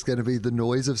 there's just going to be the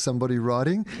noise of somebody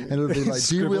writing, and it'll be like,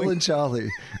 "Dear Will and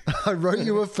Charlie, I wrote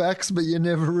you a fax, but you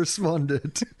never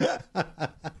responded."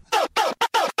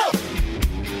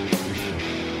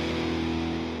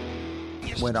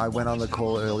 When I went on the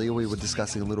call earlier, we were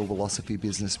discussing a little philosophy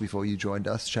business before you joined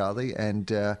us, Charlie, and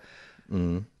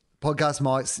Podcast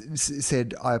Mike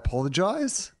said, "I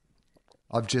apologise.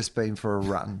 I've just been for a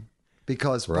run."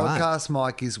 Because Podcast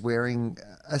Mike is wearing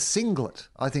a singlet.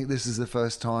 I think this is the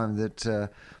first time that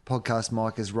Podcast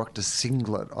Mike has rocked a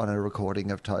singlet on a recording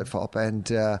of Tofop. And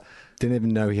didn't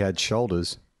even know he had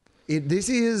shoulders. This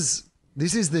is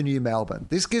the new Melbourne.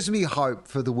 This gives me hope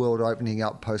for the world opening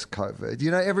up post-COVID.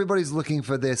 Everybody's looking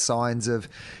for their signs of,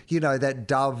 that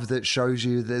dove that shows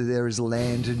you that there is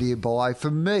land nearby.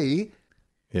 For me,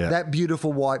 that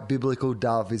beautiful white biblical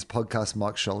dove is Podcast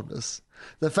Mike's shoulders.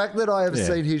 The fact that I have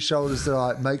seen his shoulders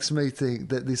tonight makes me think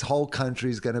that this whole country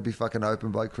is going to be fucking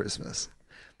open by Christmas.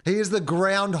 He is the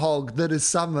groundhog that is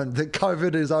summoned that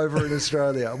COVID is over in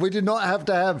Australia. We did not have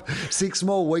to have 6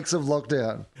 more weeks of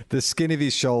lockdown. The skin of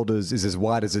his shoulders is as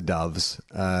white as a dove's.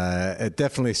 It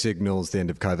definitely signals the end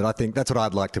of COVID. I think that's what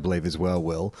I'd like to believe as well,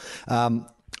 Will.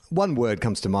 One word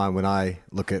comes to mind when I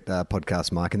look at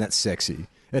Podcast Mike, and that's sexy.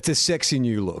 It's a sexy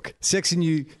new look. Sexy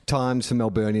new times for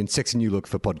Melburnian, sexy new look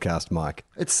for Podcast Mike.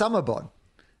 It's summer bod.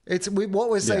 What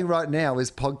we're seeing right now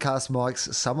is Podcast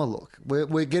Mike's summer look.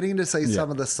 We're getting to see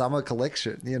some of the summer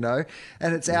collection,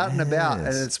 and it's out and about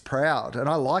and it's proud. And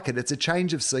I like it. It's a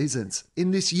change of seasons.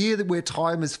 In this year where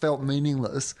time has felt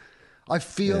meaningless, I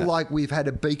feel like we've had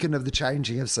a beacon of the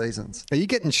changing of seasons. Are you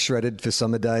getting shredded for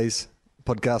summer days?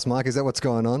 podcast, Mike? Is that what's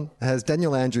going on? Has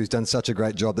Daniel Andrews done such a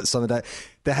great job that Summer Day,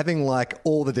 they're having like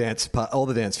all the dance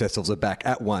festivals are back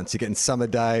at once. You're getting Summer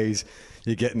Days,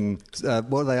 you're getting,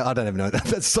 what are they? I don't even know that.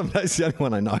 That's Summer Days, the only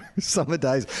one I know. Summer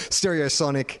Days,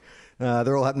 Stereosonic,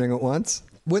 they're all happening at once.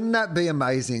 Wouldn't that be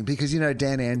amazing? Because,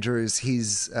 Dan Andrews,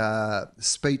 his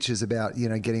speeches about,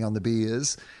 getting on the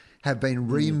beers have been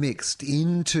remixed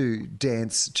into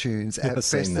dance tunes at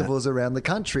festivals around the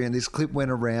country. And this clip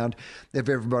went around of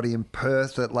everybody in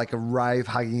Perth at like a rave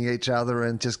hugging each other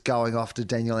and just going off to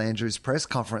Daniel Andrews' press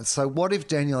conference. So what if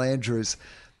Daniel Andrews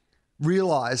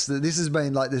realised that this has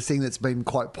been like the thing that's been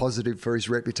quite positive for his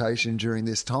reputation during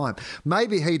this time?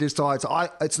 Maybe he decides,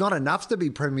 it's not enough to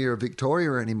be Premier of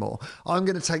Victoria anymore. I'm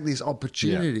going to take this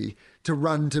opportunity to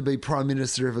run to be Prime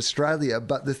Minister of Australia.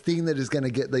 But the thing that is going to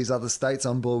get these other states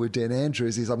on board with Dan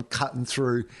Andrews is I'm cutting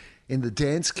through in the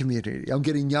dance community. I'm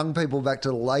getting young people back to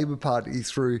the Labor Party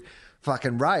through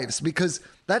fucking raves, because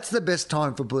that's the best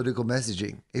time for political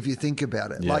messaging, if you think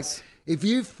about it. Yes. Like, if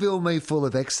you fill me full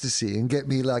of ecstasy and get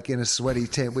me like in a sweaty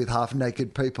tent with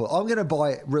half-naked people, I'm going to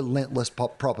buy relentless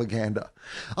pop propaganda.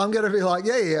 I'm going to be like,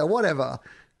 yeah, whatever.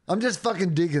 I'm just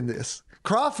fucking digging this.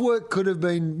 Kraftwerk could have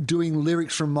been doing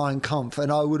lyrics from Mein Kampf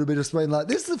and I would have just been like,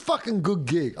 this is a fucking good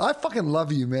gig. I fucking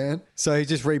love you, man. So he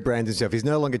just rebranded himself. He's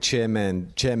no longer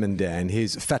Chairman Dan.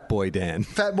 He's Fat Boy Dan.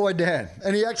 Fat Boy Dan.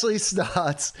 And he actually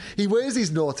he wears his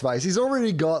North Face. He's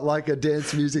already got like a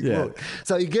dance music look.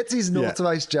 So he gets his North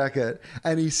Face jacket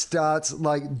and he starts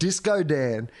like Disco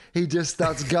Dan. He just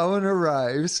starts going to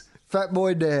raves. Fat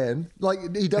Boy Dan,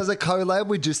 like he does a collab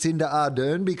with Jacinda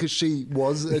Ardern because she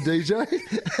was a DJ,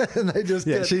 and they just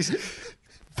she's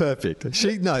perfect.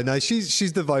 She's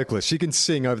the vocalist. She can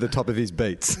sing over the top of his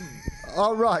beats.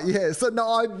 Oh right, yeah. So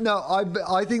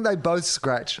I think they both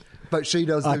scratch, but she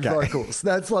does the vocals.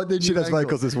 That's like the new She does angle.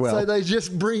 vocals as well. So they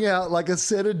just bring out like a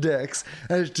set of decks,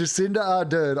 and it's Jacinda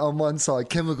Ardern on one side,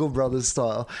 Chemical Brothers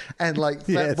style, and like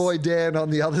Fat Boy Dan on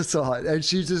the other side, and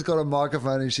she's just got a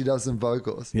microphone and she does some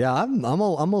vocals. Yeah, I'm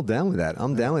all down with that.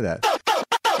 I'm down with that.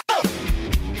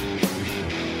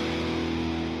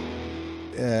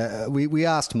 We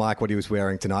asked Mike what he was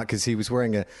wearing tonight because he was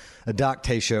wearing a dark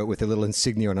T-shirt with a little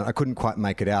insignia on it. I couldn't quite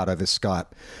make it out over Skype.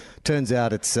 Turns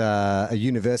out it's a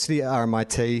university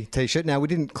RMIT T-shirt. Now, we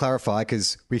didn't clarify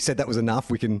because we said that was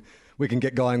enough. We can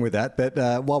get going with that.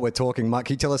 But while we're talking, Mike,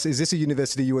 can you tell us, is this a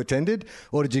university you attended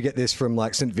or did you get this from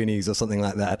like St. Vinny's or something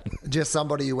like that? Just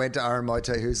somebody who went to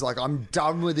RMIT who's like, I'm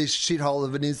done with this shithole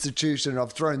of an institution.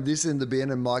 I've thrown this in the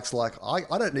bin. And Mike's like,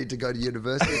 I don't need to go to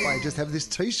university if I just have this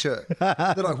T-shirt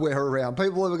that I wear around.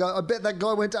 People will go, I bet that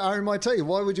guy went to RMIT.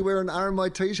 Why would you wear an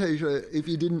RMIT T-shirt if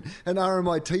you didn't? An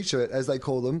RMIT shirt, as they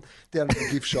call them, down at the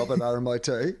gift shop at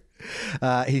RMIT.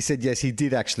 He said, yes, he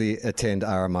did actually attend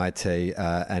RMIT,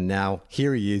 and now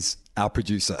here he is, our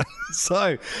producer.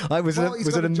 So, was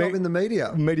it a job in the media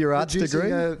arts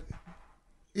degree?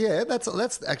 Yeah,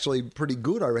 that's actually pretty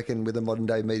good, I reckon, with a modern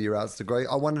day media arts degree.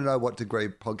 I want to know what degree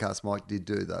Podcast Mike did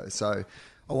do, though. So,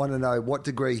 I want to know what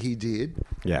degree he did.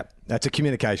 Yeah, that's a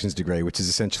communications degree, which is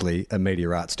essentially a media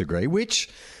arts degree, which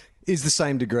is the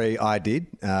same degree I did.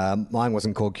 Mine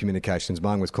wasn't called communications.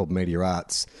 Mine was called media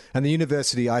arts. And the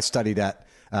university I studied at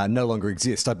no longer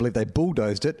exists. I believe they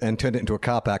bulldozed it and turned it into a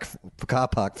car park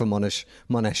for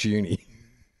Monash Uni.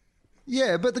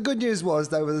 Yeah, but the good news was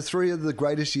they were the three of the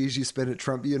greatest years you spent at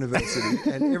Trump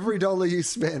University, and every dollar you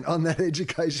spent on that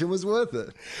education was worth it.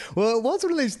 Well, it was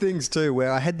one of these things too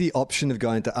where I had the option of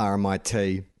going to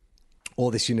RMIT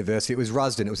or this university. It was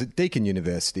Rusden. It was at Deakin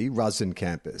University, Rusden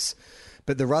campus.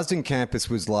 But the Rusden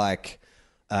campus was like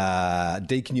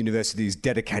Deakin University's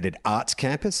dedicated arts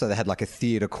campus. So they had like a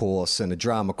theatre course and a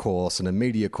drama course and a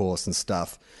media course and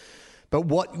stuff. But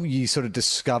what you sort of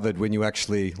discovered when you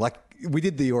actually, like, we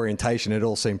did the orientation, it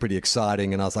all seemed pretty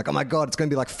exciting. And I was like, oh my God, it's going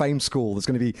to be like Fame School. There's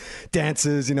going to be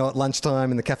dances, at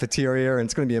lunchtime in the cafeteria, and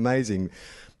it's going to be amazing.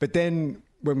 But then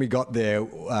when we got there,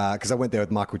 because I went there with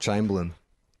Michael Chamberlain,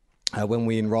 when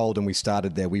we enrolled and we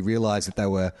started there, we realised that they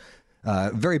were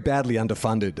very badly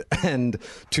underfunded, and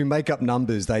to make up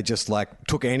numbers, they just like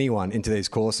took anyone into these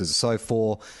courses. So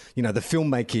for, the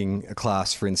filmmaking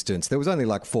class, for instance, there was only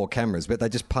like 4 cameras, but they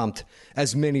just pumped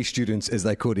as many students as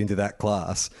they could into that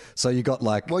class. So you got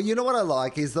like... Well, you know what I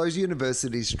like is those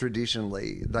universities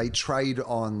traditionally, they trade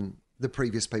on the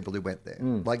previous people who went there.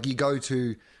 Like you go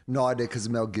to NIDA because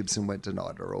Mel Gibson went to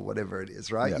NIDA or whatever it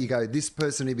is, right? Yeah. You go, this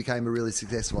person who became a really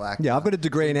successful actor. Yeah, I've got a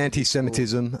degree in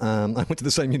anti-Semitism. I went to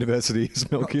the same university as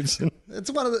Mel Gibson. It's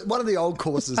one of the old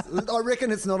courses. I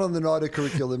reckon it's not on the NIDA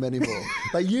curriculum anymore.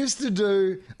 They used to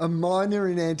do a minor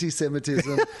in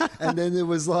anti-Semitism, and then there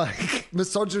was like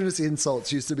misogynist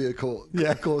insults used to be a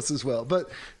course as well. But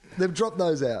they've dropped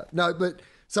those out. No, but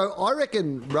so I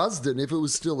reckon Rusden, if it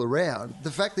was still around,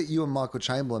 the fact that you and Michael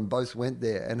Chamberlain both went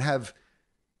there and have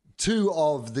two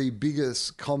of the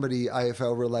biggest comedy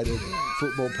AFL-related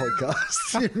football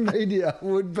podcasts in media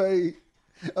would be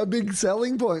a big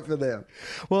selling point for them.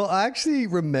 Well, I actually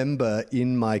remember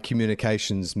in my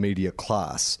communications media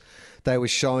class, they were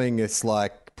showing us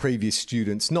like previous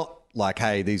students, not like,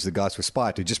 hey, these are the guys we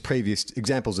aspire to, just previous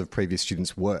examples of previous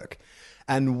students' work.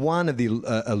 And one of the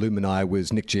alumni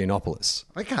was Nick Giannopoulos.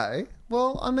 Okay.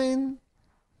 Well, I mean,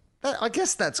 I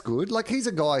guess that's good. Like, he's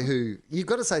a guy who, you've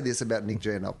got to say this about Nick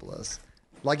Giannopoulos.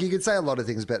 Like, you could say a lot of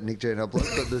things about Nick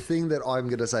Giannopoulos, but the thing that I'm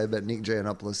going to say about Nick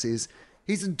Giannopoulos is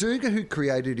he's a dude who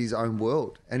created his own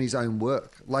world and his own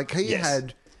work. Like, he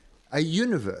had a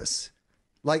universe.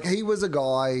 Like, he was a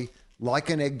guy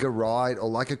like an Edgar Wright or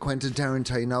like a Quentin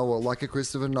Tarantino or like a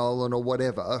Christopher Nolan or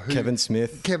whatever. Kevin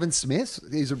Smith. Kevin Smith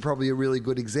is probably a really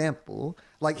good example.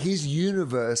 Like, his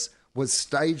universe was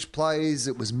stage plays,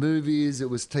 it was movies, it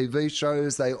was TV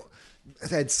shows. They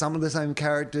had some of the same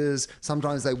characters.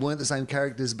 Sometimes they weren't the same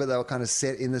characters, but they were kind of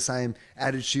set in the same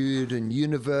attitude and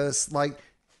universe. Like,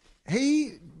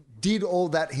 he did all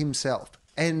that himself.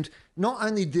 And not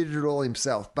only did it all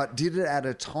himself, but did it at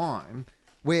a time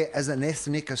where, as an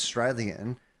ethnic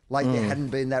Australian, like there hadn't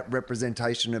been that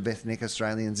representation of ethnic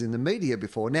Australians in the media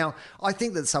before. Now, I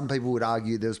think that some people would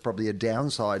argue there's probably a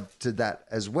downside to that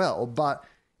as well, but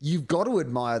you've got to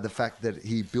admire the fact that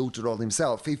he built it all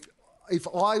himself. If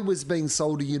I was being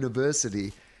sold a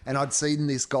university and I'd seen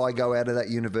this guy go out of that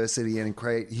university and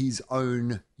create his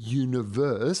own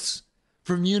universe,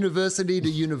 from university to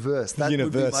universe, that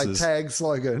would be my tag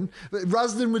slogan. But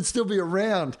Rusden would still be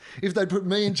around if they put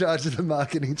me in charge of the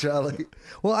marketing, Charlie.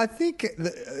 Well, I think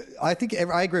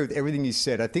I agree with everything you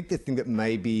said. I think the thing that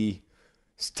maybe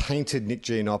tainted Nick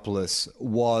Giannopoulos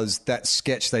was that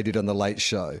sketch they did on The Late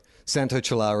Show, Santo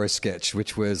Cialara sketch,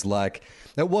 which was like,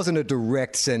 it wasn't a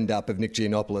direct send up of Nick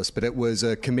Giannopoulos, but it was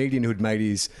a comedian who'd made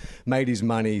his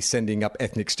money sending up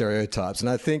ethnic stereotypes. And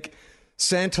I think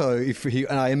Santo,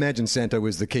 and I imagine Santo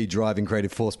was the key driving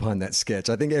creative force behind that sketch.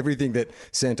 I think everything that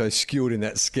Santo skewed in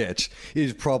that sketch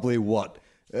is probably what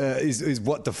is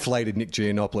what deflated Nick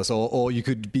Giannopoulos, or you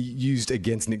could be used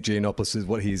against Nick Giannopoulos as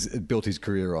what he's built his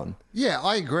career on. Yeah,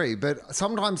 I agree. But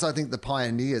sometimes I think the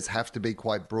pioneers have to be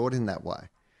quite broad in that way.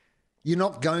 You're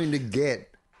not going to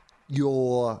get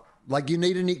you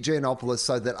need a Nick Giannopoulos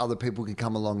so that other people can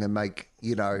come along and make,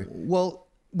 Well,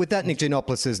 with that Nick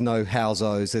Giannopoulos, there's no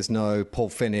Halzos, there's no Paul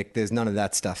Fennick, there's none of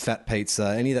that stuff, Fat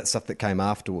Pizza, any of that stuff that came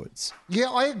afterwards. Yeah,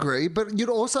 I agree. But you'd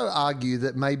also argue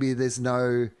that maybe there's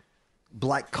no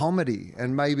black comedy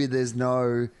and maybe there's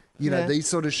no, these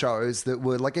sort of shows that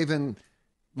were like even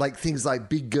like things like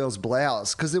Big Girl's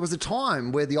Blouse. Because there was a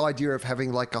time where the idea of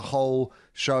having like a whole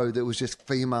show that was just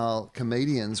female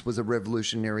comedians was a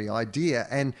revolutionary idea.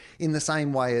 And in the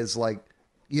same way as like,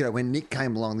 when Nick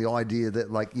came along, the idea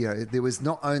that there was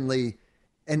not only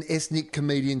an ethnic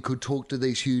comedian could talk to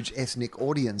these huge ethnic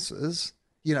audiences,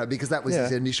 because that was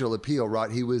his initial appeal, right?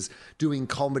 He was doing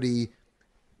comedy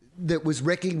that was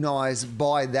recognized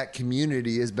by that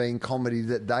community as being comedy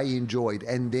that they enjoyed,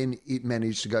 and then it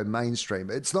managed to go mainstream.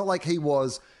 It's not like he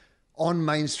was on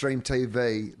mainstream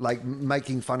TV, like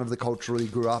making fun of the culture he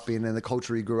grew up in, and the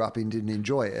culture he grew up in didn't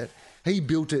enjoy it. He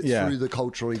built it through the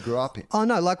culture he grew up in. Oh,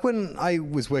 no, like when I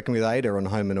was working with Ada on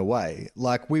Home and Away,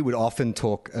 like we would often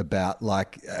talk about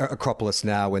like Acropolis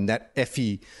Now and that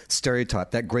Effie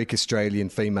stereotype, that Greek Australian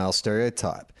female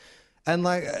stereotype. And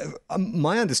like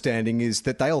my understanding is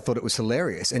that they all thought it was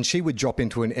hilarious, and she would drop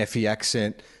into an Effie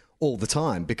accent all the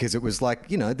time because it was like,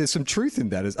 there's some truth in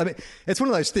that. I mean, it's one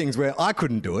of those things where I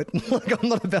couldn't do it. Like, I'm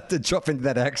not about to drop into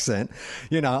that accent.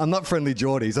 I'm not Friendly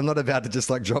Geordies. I'm not about to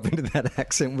just like drop into that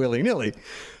accent willy-nilly.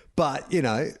 But,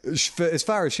 as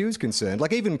far as she was concerned,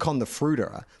 like even Con the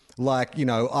Fruiterer, like,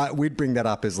 we'd bring that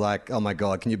up as like, oh my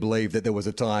God, can you believe that there was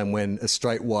a time when a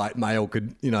straight white male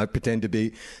could, pretend to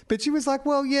be. But she was like,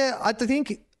 well, yeah, I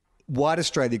think white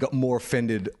Australia got more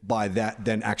offended by that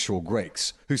than actual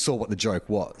Greeks who saw what the joke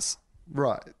was.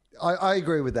 Right. I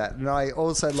agree with that. And I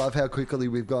also love how quickly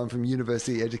we've gone from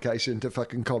university education to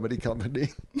fucking comedy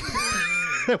company.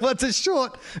 Well, it's a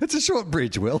short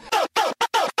bridge, Will.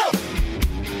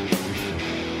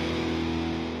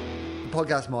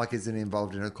 Podcast Mike isn't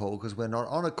involved in a call because we're not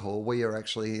on a call. We are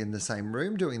actually in the same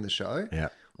room doing the show. Yeah.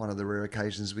 One of the rare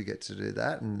occasions we get to do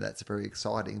that, and that's very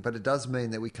exciting. But it does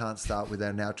mean that we can't start with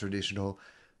our now traditional,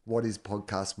 what is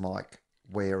Podcast Mike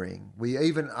wearing? We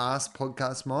even asked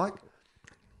Podcast Mike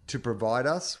to provide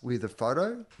us with a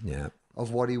photo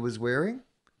of what he was wearing.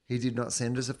 He did not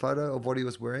send us a photo of what he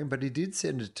was wearing, but he did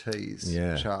send a tease,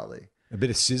 Charlie. A bit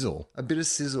of sizzle. A bit of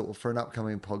sizzle for an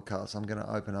upcoming podcast. I'm going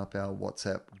to open up our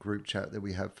WhatsApp group chat that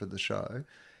we have for the show.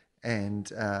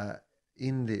 And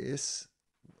in this,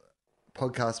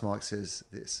 Podcast Mike says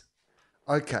this.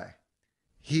 Okay,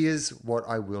 here's what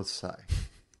I will say.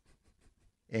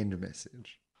 End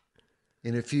message.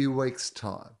 In a few weeks'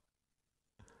 time.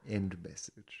 End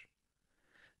message.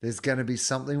 There's going to be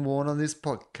something worn on this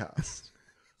podcast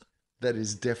that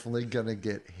is definitely going to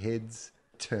get heads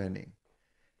turning.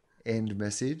 End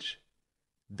message.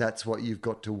 That's what you've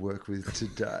got to work with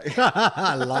today.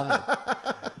 I love it.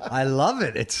 I love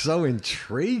it. It's so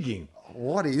intriguing.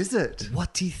 What is it?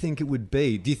 What do you think it would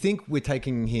be? Do you think we're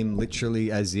taking him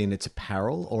literally as in it's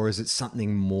apparel, or is it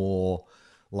something more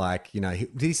like,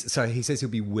 he says he'll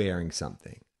be wearing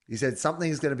something. He said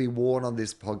something's going to be worn on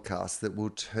this podcast that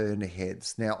will turn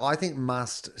heads. Now, I think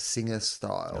Must Singer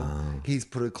style, he's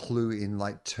put a clue in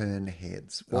like turn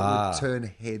heads. What would turn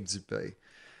heads be?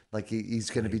 Like he's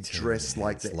going to be dressed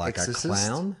like the Exorcist. A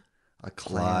clown? A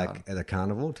clown. Like at a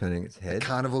carnival, turning its head. A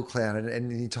carnival clown. And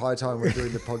the entire time we're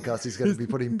doing the podcast, he's going to be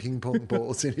putting ping pong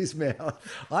balls in his mouth.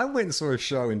 I went and saw a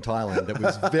show in Thailand that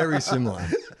was very similar.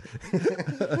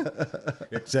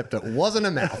 Except it wasn't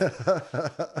a mouth.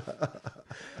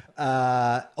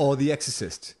 Or The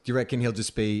Exorcist. Do you reckon he'll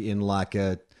just be in like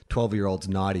a 12-year-old's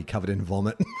nightie covered in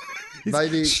vomit?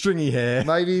 Maybe stringy hair.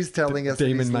 Maybe he's telling us that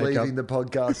he's makeup. leaving the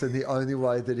podcast, and the only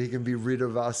way that he can be rid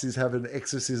of us is have an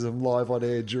exorcism live on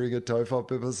air during a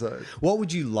Tofop episode. What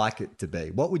would you like it to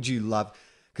be? What would you love?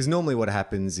 Because normally what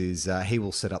happens is he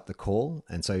will set up the call,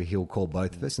 and so he'll call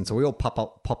both of us, and so we all pop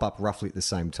up roughly at the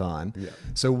same time. Yeah.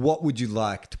 So what would you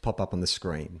like to pop up on the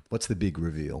screen? What's the big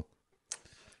reveal?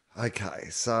 Okay,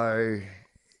 so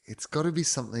it's got to be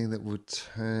something that would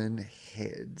turn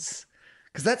heads.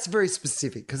 Because that's very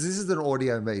specific, because this is an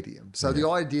audio medium. So the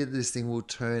idea that this thing will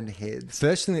turn heads.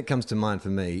 First thing that comes to mind for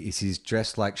me is he's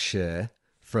dressed like Cher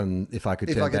from If I Could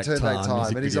Turn Back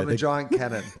Time. And he's on a giant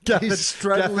cannon. He's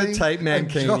straddling tape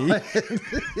mankini.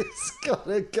 He's got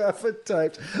a gaffer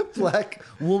taped black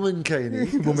womankini.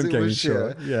 Womankini,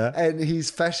 sure. Yeah. And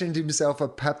he's fashioned himself a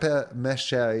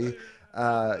papier-mâché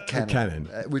cannon,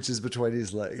 which is between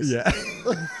his legs. Yeah.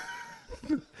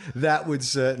 That would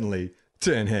certainly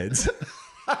turn heads.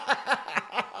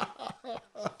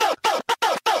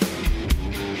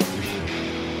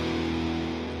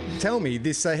 Tell me,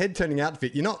 this head-turning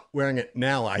outfit, you're not wearing it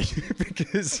now, are you?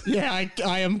 Because I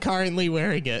am currently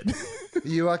wearing it.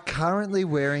 You are currently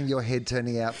wearing your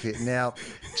head-turning outfit. Now,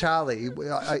 Charlie,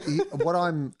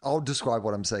 I'll describe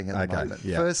what I'm seeing at the moment.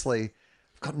 Yeah. Firstly,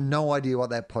 got no idea what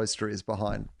that poster is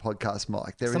behind Podcast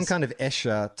Mike. There some is kind of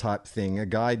Escher type thing, a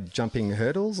guy jumping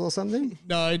hurdles or something?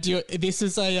 No, this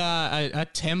is a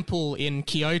temple in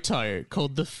Kyoto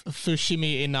called the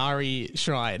Fushimi Inari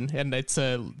Shrine, and it's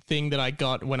a thing that I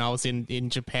got when I was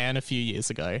in Japan a few years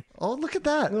ago. Oh, look at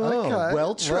that. Oh, okay.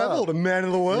 Well-travelled, a man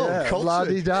of the world. Yeah, cultured.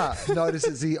 la-di-da. Notice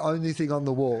it's the only thing on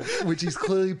the wall, which he's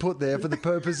clearly put there for the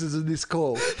purposes of this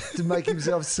call to make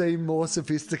himself seem more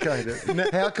sophisticated.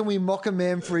 How can we mock a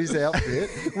man for his outfit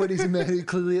when he's a man who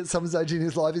clearly at some stage in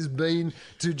his life has been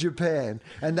to Japan?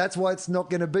 And that's why it's not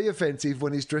going to be offensive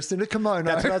when he's dressed in a kimono.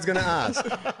 That's what I was going to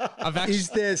ask. Is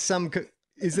there some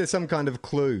kind of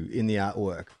clue in the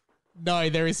artwork? No,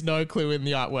 there is no clue in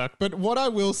the artwork. But what I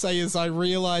will say is I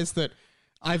realised that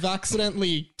I've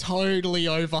accidentally totally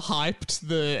overhyped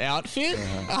the outfit.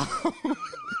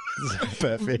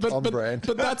 Perfect. On brand.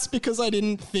 But that's because I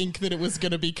didn't think that it was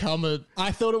going to become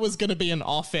I thought it was going to be an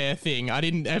off-air thing. I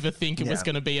didn't ever think it was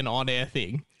going to be an on-air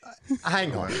thing.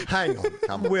 Hang on. Come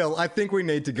on. Will, I think we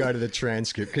need to go to the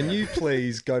transcript. Can you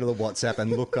please go to the WhatsApp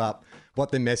and look up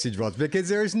what the message was? Because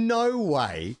there is no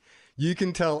way you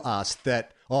can tell us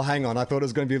that, oh, hang on, I thought it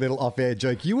was going to be a little off-air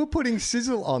joke. You were putting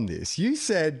sizzle on this. You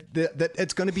said that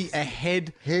it's going to be a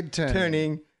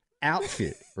head-turning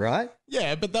outfit, right?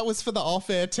 Yeah, but that was for the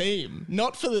off-air team,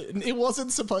 not for the. It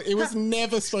wasn't supposed. It was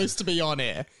never supposed to be on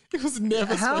air. It was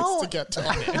never supposed to get to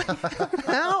on air.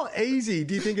 How easy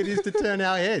do you think it is to turn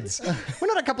our heads? We're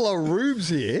not a couple of rubes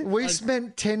here. We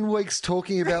spent 10 weeks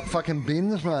talking about fucking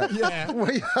bins, mate. Yeah.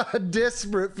 We are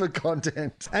desperate for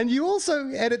content. And you also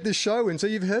edit the show, and so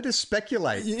you've heard us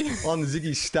speculate on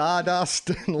Ziggy Stardust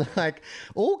and like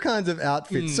all kinds of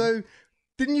outfits. So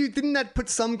Didn't that put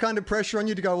some kind of pressure on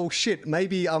you to go, well, shit,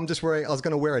 maybe I was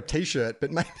going to wear a t-shirt,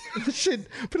 but maybe I should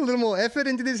put a little more effort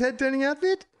into this head turning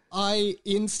outfit? I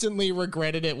instantly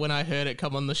regretted it when I heard it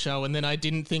come on the show, and then I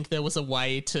didn't think there was a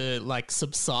way to like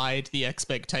subside the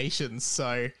expectations.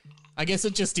 So I guess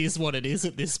it just is what it is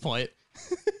at this point.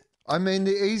 I mean,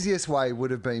 the easiest way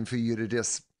would have been for you to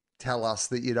just tell us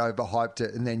that you'd overhyped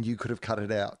it and then you could have cut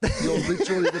it out. You're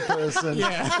literally the person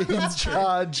in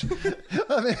charge.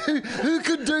 I mean, who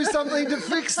could do something to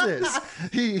fix this?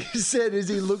 He said as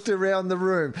he looked around the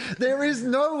room. There is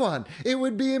no one. It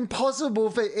would be impossible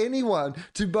for anyone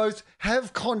to both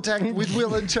have contact with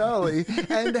Will and Charlie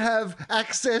and have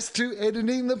access to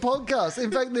editing the podcast.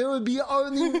 In fact, there would be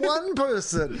only one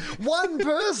person. One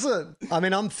person. I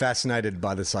mean, I'm fascinated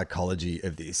by the psychology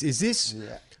of this. Is this...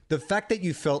 Yeah. The fact that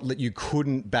you felt that you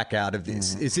couldn't back out of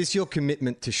this, is this your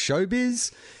commitment to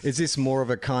showbiz? Is this more of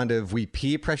a kind of we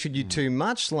peer pressured you too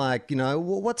much? Like, you know,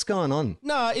 what's going on?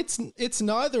 No, it's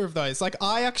neither of those. Like,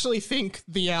 I actually think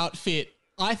the outfit,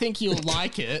 I think you'll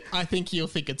like it. I think you'll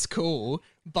think it's cool,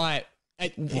 but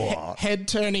head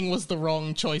turning was the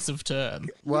wrong choice of term.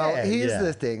 Well, here's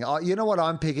the thing. You know what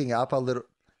I'm picking up a little?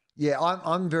 Yeah,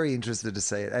 I'm very interested to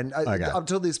see it. And up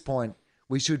till this point,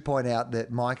 we should point out that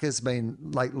Mike has been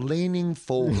like leaning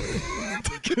forward,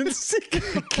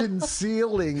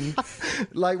 concealing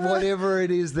like whatever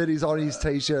it is that is on his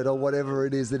t-shirt or whatever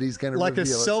it is that he's going to like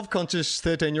reveal. A self-conscious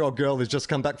 13-year-old girl has just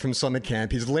come back from summer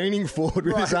camp. He's leaning forward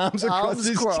with his arms across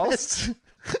his chest.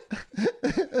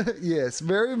 Yes,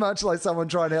 very much like someone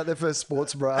trying out their first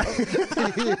sports bra.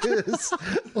 He is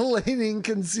leaning,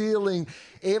 concealing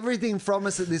everything from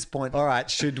us at this point. All right,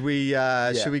 should we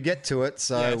get to it?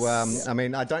 So, yes. I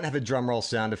mean, I don't have a drum roll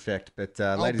sound effect, but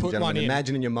ladies and gentlemen,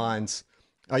 imagine in your minds.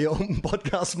 Your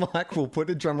podcast mic will put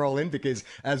a drum roll in because,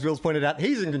 as Will's pointed out,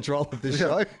 he's in control of the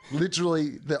show.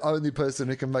 Literally the only person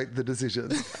who can make the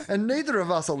decisions. And neither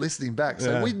of us are listening back,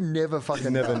 so we'd never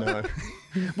fucking know.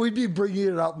 We'd be bringing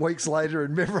it up weeks later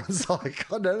and everyone's like,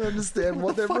 I don't understand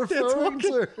what they're referring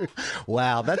to.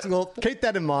 Wow, well, keep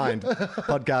that in mind,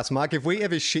 podcast Mike. If we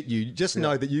ever shit you, just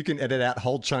know that you can edit out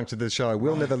whole chunks of the show.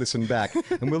 We'll never listen back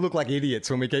and we'll look like idiots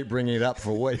when we keep bringing it up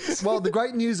for weeks. Well, the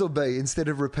great news will be, instead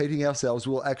of repeating ourselves,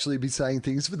 we'll actually be saying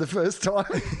things for the first time.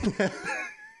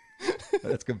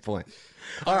 That's a good point.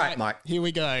 All right, Mike. Here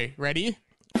we go. Ready?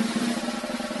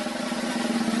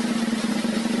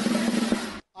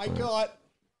 I got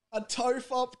a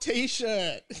Tofop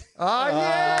t-shirt. Oh,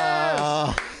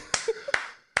 yes!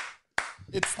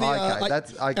 It's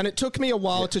the and it took me a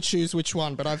while to choose which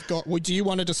one, but I've got. Well, do you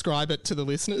want to describe it to the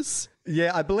listeners?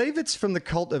 Yeah, I believe it's from the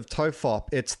cult of Tofop.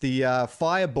 It's the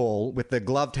fireball with the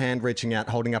gloved hand reaching out,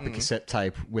 holding up a cassette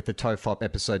tape with the Tofop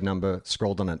episode number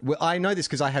scrolled on it. Well, I know this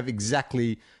because I have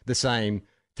exactly the same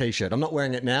t-shirt. I'm not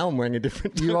wearing it now. I'm wearing a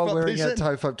different You are wearing t-shirt. a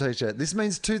Tofop t-shirt. This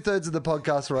means 2/3 of the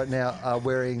podcast right now are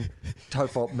wearing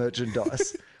Tofop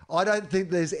merchandise. I don't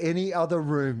think there's any other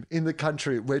room in the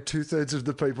country where 2/3 of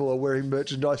the people are wearing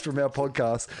merchandise from our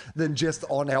podcast than just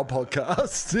on our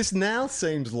podcast. This now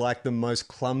seems like the most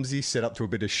clumsy setup to a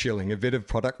bit of shilling, a bit of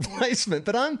product placement,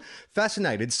 but I'm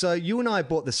fascinated. So you and I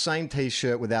bought the same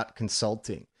t-shirt without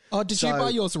consulting. Oh, did you buy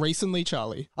yours recently,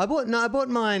 Charlie? I bought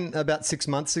mine about 6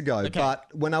 months ago, okay. But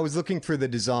when I was looking through the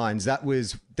designs, that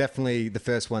was definitely the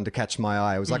first one to catch my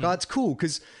eye. I was like, oh, it's cool,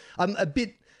 because I'm a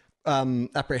bit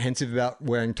apprehensive about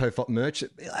wearing Tofop merch.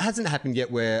 It hasn't happened yet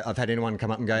where I've had anyone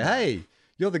come up and go, hey,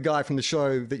 you're the guy from the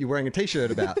show that you're wearing a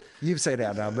t-shirt about. You've seen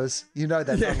our numbers. You know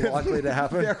that's unlikely to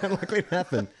happen. They're unlikely to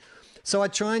happen. So I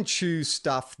try and choose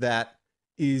stuff that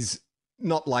is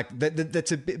not like,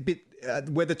 that's a bit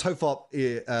where the Tofop,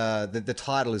 the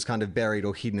title is kind of buried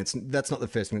or hidden. That's not the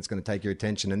first thing that's going to take your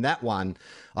attention. And that one,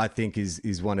 I think,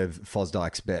 is one of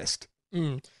Fosdyke's best.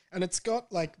 Mm. And it's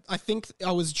got, like, I think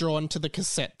I was drawn to the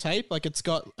cassette tape. Like, it's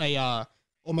got a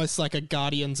almost like a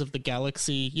Guardians of the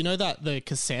Galaxy. You know that the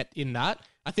cassette in that?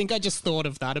 I think I just thought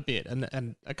of that a bit,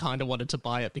 and I kind of wanted to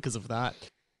buy it because of that.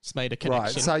 Just made a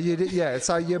connection. Right, so you did,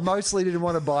 so you mostly didn't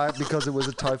want to buy it because it was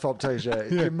a Tofop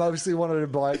t-shirt. You mostly wanted to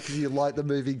buy it because you like the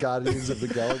movie Guardians of the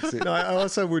Galaxy. No, I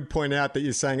also would point out that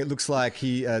you're saying it looks like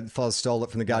Foz stole it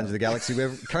from the Guardians of the Galaxy.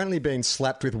 We're currently being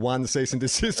slapped with 1 cease and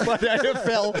desist by the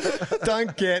AFL.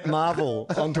 Don't get Marvel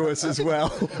onto us as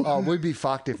well. Oh, we'd be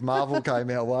fucked if Marvel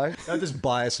came our way. They'll just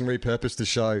buy us and repurpose the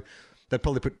show. They'd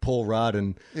probably put Paul Rudd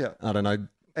and, I don't know,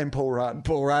 and Paul Rudd.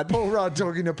 Paul Rudd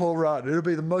talking to Paul Rudd. It'll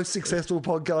be the most successful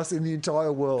podcast in the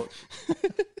entire world.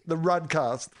 The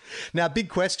Ruddcast. Now, big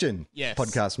question, yes.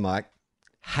 Podcast Mike.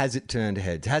 Has it turned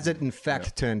heads? Has it, in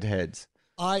fact, turned heads?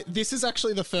 This is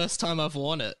actually the first time I've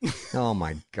worn it. Oh,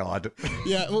 my God.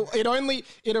 Yeah, well,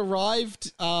 it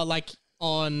arrived, like,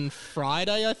 on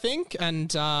Friday, I think,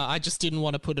 and I just didn't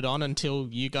want to put it on until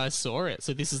you guys saw it.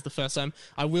 So this is the first time.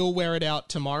 I will wear it out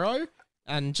tomorrow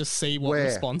and just see what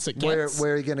response it gets.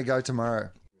 Where are you going to go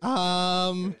tomorrow?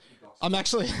 I'm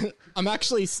actually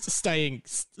staying.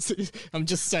 I'm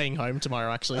just staying home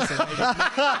tomorrow. Actually, so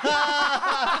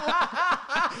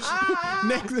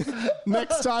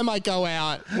next time I go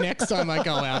out,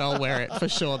 I'll wear it for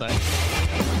sure though.